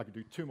 I could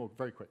do two more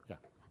very quick, yeah.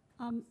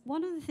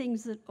 One of the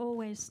things that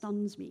always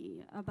stuns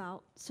me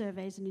about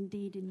surveys, and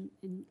indeed in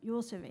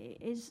your survey,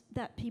 is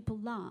that people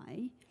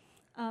lie,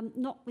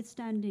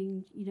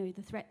 notwithstanding, the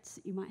threats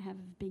that you might have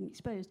of being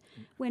exposed,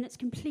 when it's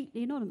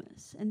completely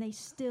anonymous, and they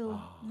still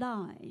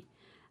lie.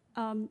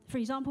 For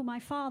example,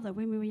 my father,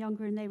 when we were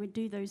younger and they would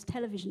do those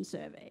television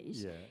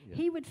surveys,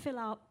 he would fill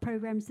out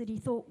programs that he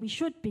thought we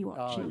should be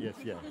watching.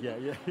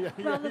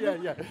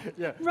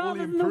 Rather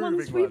than the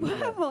ones we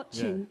were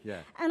watching.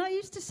 And I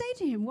used to say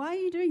to him, why are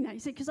you doing that? He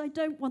said, because I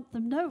don't want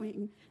them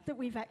knowing that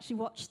we've actually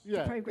watched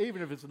the program.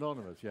 Even if it's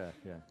anonymous,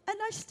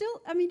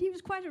 And he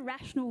was quite a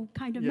rational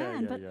kind of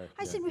man, but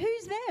I said, well,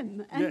 who's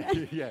them? And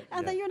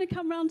are they going to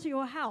come round to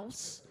your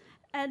house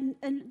and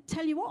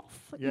tell you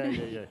off?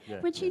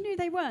 Which he knew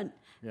they weren't.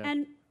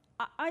 And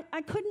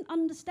I couldn't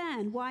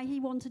understand why he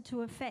wanted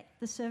to affect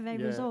the survey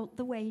result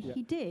the way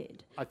he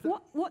did.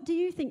 What do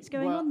you think's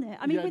going on there?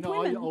 With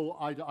women.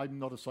 I'm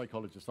not a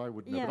psychologist. I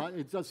wouldn't know. But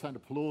it does sound a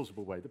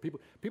plausible way that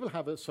people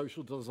have a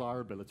social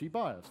desirability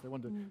bias. They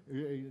want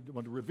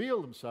to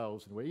reveal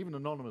themselves in a way, even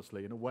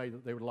anonymously, in a way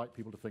that they would like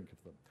people to think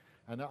of them.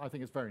 And I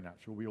think it's very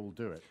natural. We all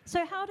do it.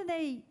 So how do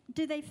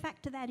they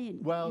factor that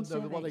in? Well, no,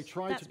 what they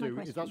try to do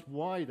is that's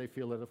why they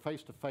feel that a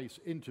face-to-face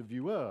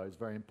interviewer is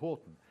very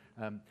important.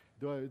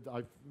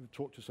 I've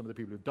talked to some of the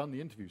people who've done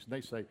the interviews, and they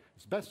say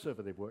it's the best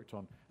survey they've worked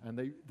on, and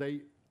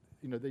they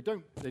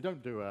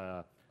don't do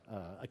a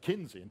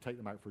Kinsey and take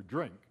them out for a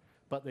drink,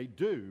 but they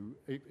do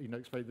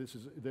explain this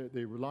is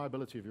the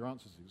reliability of your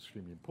answers is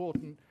extremely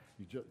important.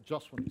 You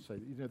just want to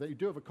say that you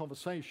do have a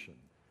conversation.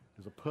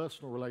 There's a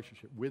personal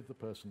relationship with the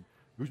person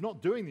who's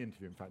not doing the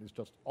interview. In fact, is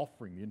just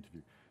offering the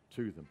interview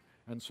to them,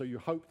 and so you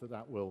hope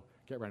that will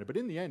get around it. But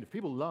in the end, if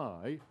people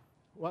lie,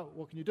 well,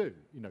 what can you do?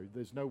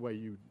 There's no way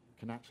you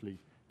can actually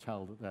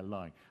tell that they're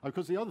lying. Of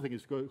course, the other thing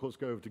is, of course,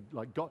 go over to,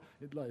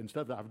 instead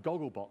of that, have a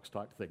goggle box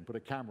type thing, put a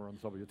camera on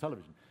top of your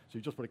television. So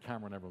you just put a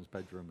camera in everyone's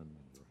bedroom,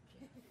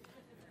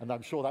 and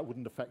I'm sure that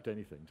wouldn't affect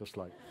anything, just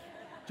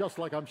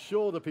like I'm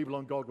sure the people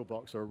on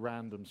Gogglebox are a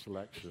random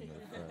selection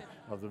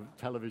of the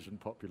television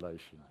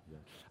population. Yeah.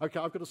 Okay,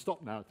 I've got to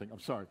stop now, I think. I'm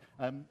sorry.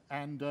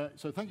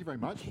 So thank you very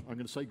much. I'm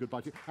going to say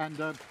goodbye to you. And,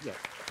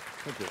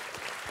 thank you.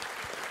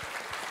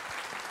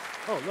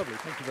 Oh, lovely.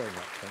 Thank you very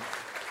much. Thanks.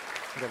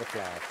 I've got a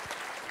flower.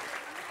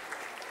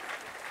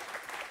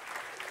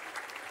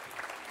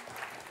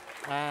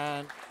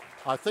 And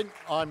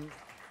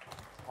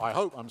I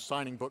hope I'm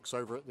signing books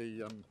over at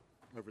the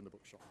over in the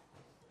bookshop.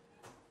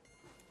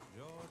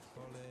 George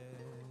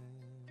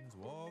Collins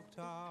walked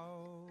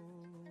out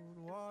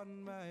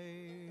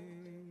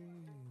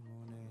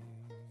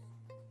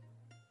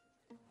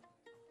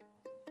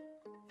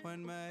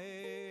when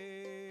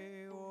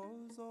May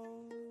was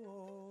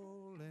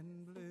all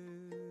in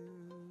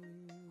bloom.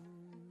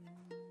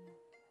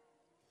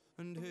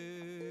 And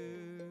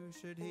who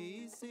should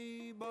he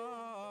see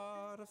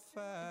but a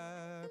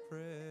fair,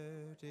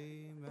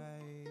 pretty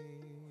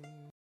maid?